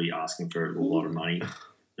already, he'll be asking for a lot of money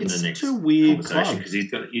in the next a weird conversation because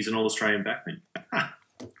he's an All-Australian backman.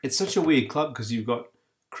 It's such a weird club because you've got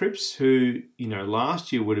Cripps, who,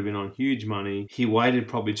 last year would have been on huge money. He waited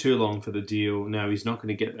probably too long for the deal. Now he's not going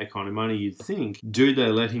to get that kind of money, you'd think. Do they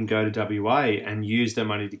let him go to WA and use their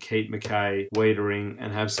money to keep McKay, Wiedering,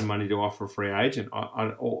 and have some money to offer a free agent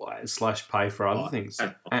slash pay for other things?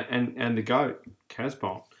 And the GOAT,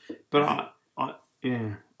 Casbolt. But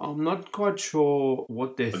I'm not quite sure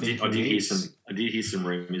what they're thinking. I did hear some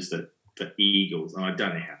rumours that the Eagles, and I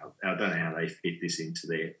don't know how they fit this into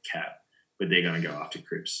their cap, but they're going to go after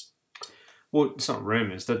Cripps. Well, it's not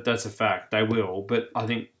rumours. That's a fact. They will. But I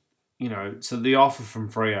think, so the offer from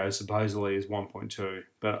Freo supposedly is 1.2.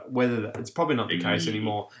 But it's probably not the case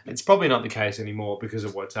anymore. It's probably not the case anymore because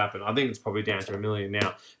of what's happened. I think it's probably down to $1 million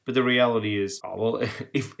now. But the reality is,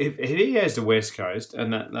 if he goes to West Coast,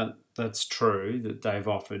 and that's true, that they've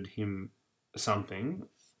offered him something,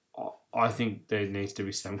 I think there needs to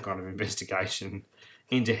be some kind of investigation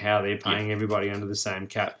into how they're paying everybody under the same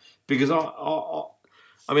cap. Because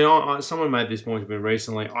someone made this point to me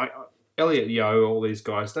recently. Elliot Yeo, all these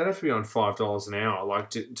guys, they'd have to be on $5 an hour, like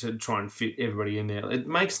to try and fit everybody in there. It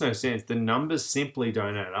makes no sense. The numbers simply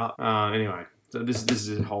don't add up. Anyway, so this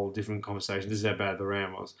is a whole different conversation. This is how bad the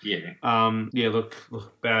round was. Yeah. Look,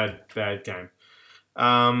 bad game.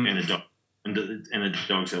 And the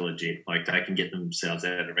Dogs are legit. Like, they can get themselves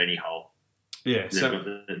out of any hole. Yeah,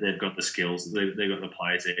 they've got the skills. They've got the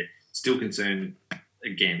players there. Still concerned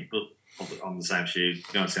again. But on the same shoe,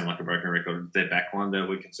 don't sound like a broken record. Their backline that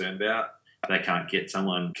we're concerned about. They can't get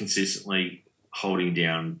someone consistently holding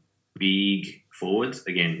down big forwards.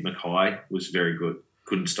 Again, Mackay was very good.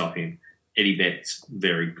 Couldn't stop him. Eddie Betts,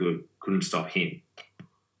 very good. Couldn't stop him.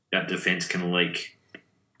 That defence can leak.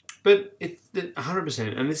 But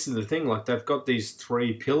 100%, and this is the thing, like, they've got these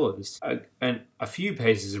 3 pillars and a few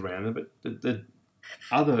pieces around them, but the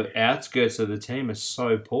other outskirts of the team are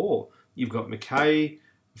so poor. You've got McKay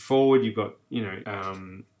forward, you've got,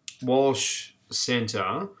 Walsh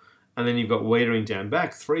centre, and then you've got Wiedering down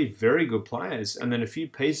back. 3 very good players, and then a few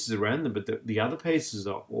pieces around them, but the other pieces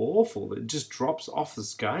are awful. It just drops off the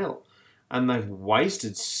scale, and they've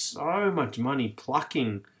wasted so much money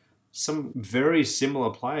plucking some very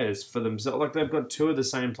similar players for themselves. Like, they've got 2 of the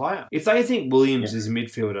same player. If they think Williams is a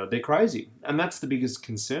midfielder, they're crazy. And that's the biggest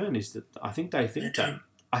concern, is that I think they think that.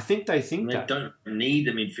 I think they think that. They don't need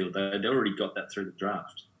the midfield. They'd already got that through the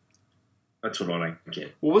draft. That's what I don't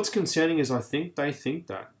get. Well, what's concerning is I think they think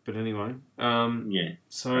that. But anyway.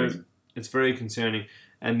 So it's very concerning.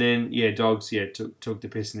 And then, Dogs, took the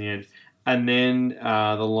piss in the end. And then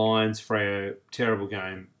the Lions, Freo, terrible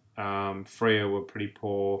game. Freo were pretty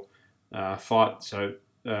poor.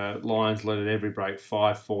 Lions led at every break,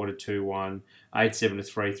 5-4 to 2-1, 8-7 to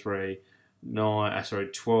 3-3,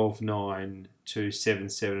 12-9 to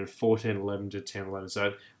 7-7, and 14-11 to 10-11.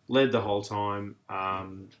 So led the whole time.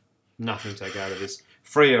 Nothing to take out of this.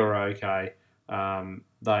 Freo are okay.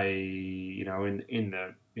 they in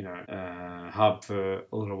the hub for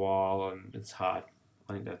a little while, and it's hard.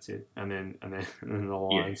 I think that's it. And then the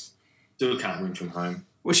Lions. Still can't win from home.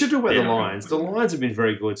 We should talk about the Yeah. Lions. The Lions have been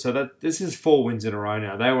very good. So this is 4 wins in a row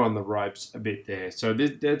now. They were on the ropes a bit there. So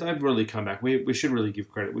they've really come back. We should really give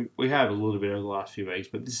credit. We have a little bit over the last few weeks,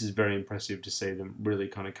 but this is very impressive to see them really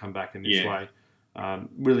kind of come back in this way.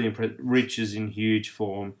 Really impressive. Rich is in huge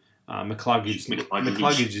form.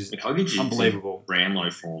 McCluggage is unbelievable.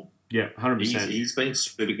 Brownlow form. Yeah, 100%. He's been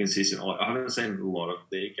super consistent. I haven't seen a lot of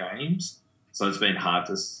their games, so it's been hard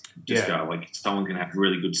to just go. Like, someone can have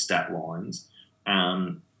really good stat lines,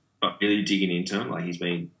 but really digging into him, like, he's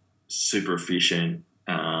been super efficient,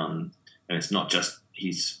 and it's not just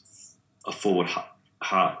he's a forward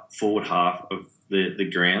half of the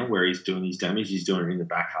ground where he's doing his damage. He's doing it in the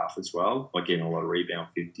back half as well, by getting a lot of rebound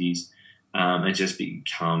 50s. And just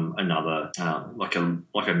become another like a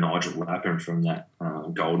Nigel Lappin from that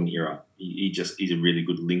golden era. He's a really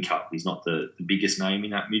good link up. He's not the biggest name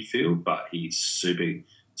in that midfield, but he's super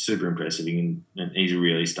impressive, and he's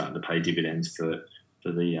really starting to pay dividends for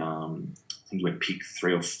the. I think he went pick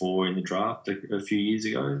 3 or 4 in the draft a few years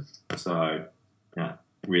ago. So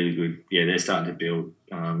really good. Yeah, they're starting to build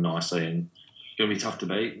nicely, and going to be tough to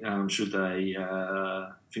beat. Should they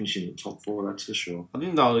finish in the top 4? That's for sure. I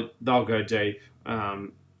think they'll go deep.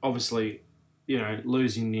 Obviously,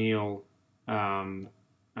 losing Neil and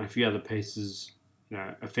a few other pieces,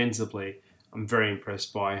 offensively, I'm very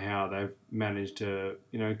impressed by how they've managed to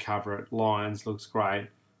cover it. Lions looks great.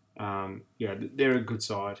 They're a good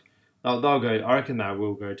side. They'll go. I reckon they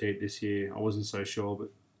will go deep this year. I wasn't so sure, but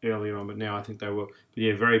earlier on, but now I think they will.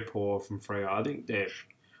 But very poor from Freo. I think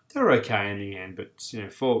they're okay in the end, but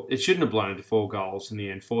it shouldn't have blown into 4 goals in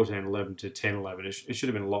the end, 14-11 to 10-11. It should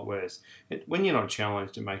have been a lot worse. When you're not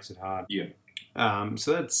challenged, it makes it hard. Yeah.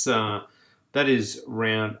 So that is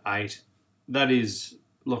round 8. That is,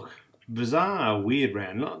 look, bizarre, weird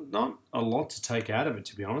round. Not a lot to take out of it,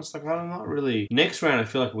 to be honest. Like, I'm not really. Next round, I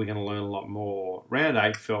feel like we're going to learn a lot more. Round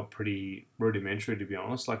 8 felt pretty rudimentary, to be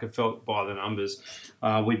honest. Like, it felt by the numbers.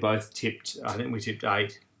 We both tipped. I think we tipped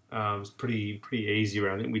 8. It was pretty easy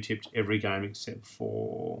round. I think we tipped every game except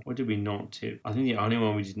for, what did we not tip? I think the only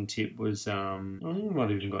one we didn't tip was I think we might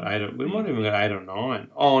have even got 8. We might have even got 8 or 9.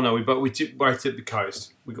 Oh no, we both tipped the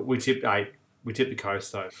Coast. We tipped 8. We tipped the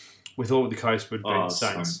Coast though. We thought the Coast would beat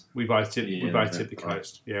Saints. We both tipped the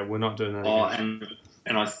Coast. Yeah, we're not doing that again.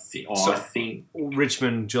 And I think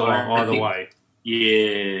Richmond, Geelong, either way.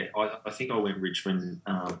 Yeah, I think I went Richmond.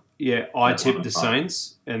 I tipped the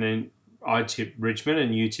Saints, and then I tipped Richmond,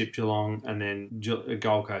 and you tipped Geelong, and then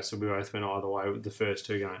Gold Coast. So we both went either way with the first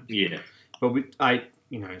 2 games. Yeah, but with 8,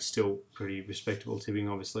 still pretty respectable tipping.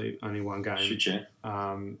 Obviously, only 1 game. Should you?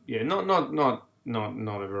 Not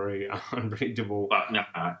a very unpredictable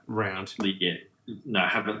round. Yeah, no,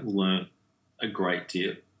 haven't learnt a great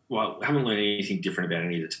deal. Well, haven't learned anything different about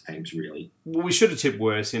any of the teams, really. Well, we should have tipped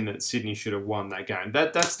worse in that Sydney should have won that game.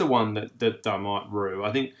 That's the one that I might rue.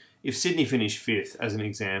 I think if Sydney finished 5th, as an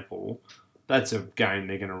example, that's a game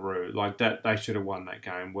they're going to rue. Like, that, they should have won that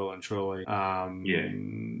game well and truly.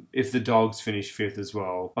 If the Dogs finish 5th as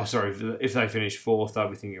well, if they finish 4th, they'll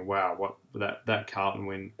be thinking, wow, what that Carlton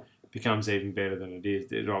win becomes even better than it is.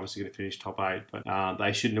 They're obviously going to finish top 8, but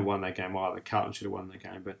they shouldn't have won that game either. Carlton should have won that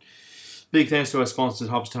game, but big thanks to our sponsors,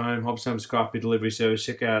 Hops to Home. Hops to Home's craft beer delivery service.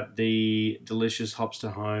 Check out the delicious Hops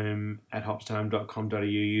to Home at hopstohome.com.au.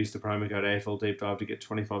 Use the promo code AFL Deep Dive to get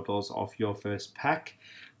 $25 off your first pack.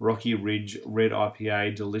 Rocky Ridge Red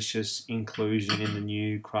IPA, delicious inclusion in the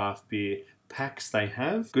new craft beer packs they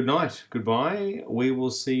have. Good night. Goodbye. We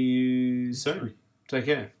will see you soon. Take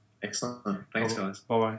care. Excellent. Thanks, guys. Bye-bye.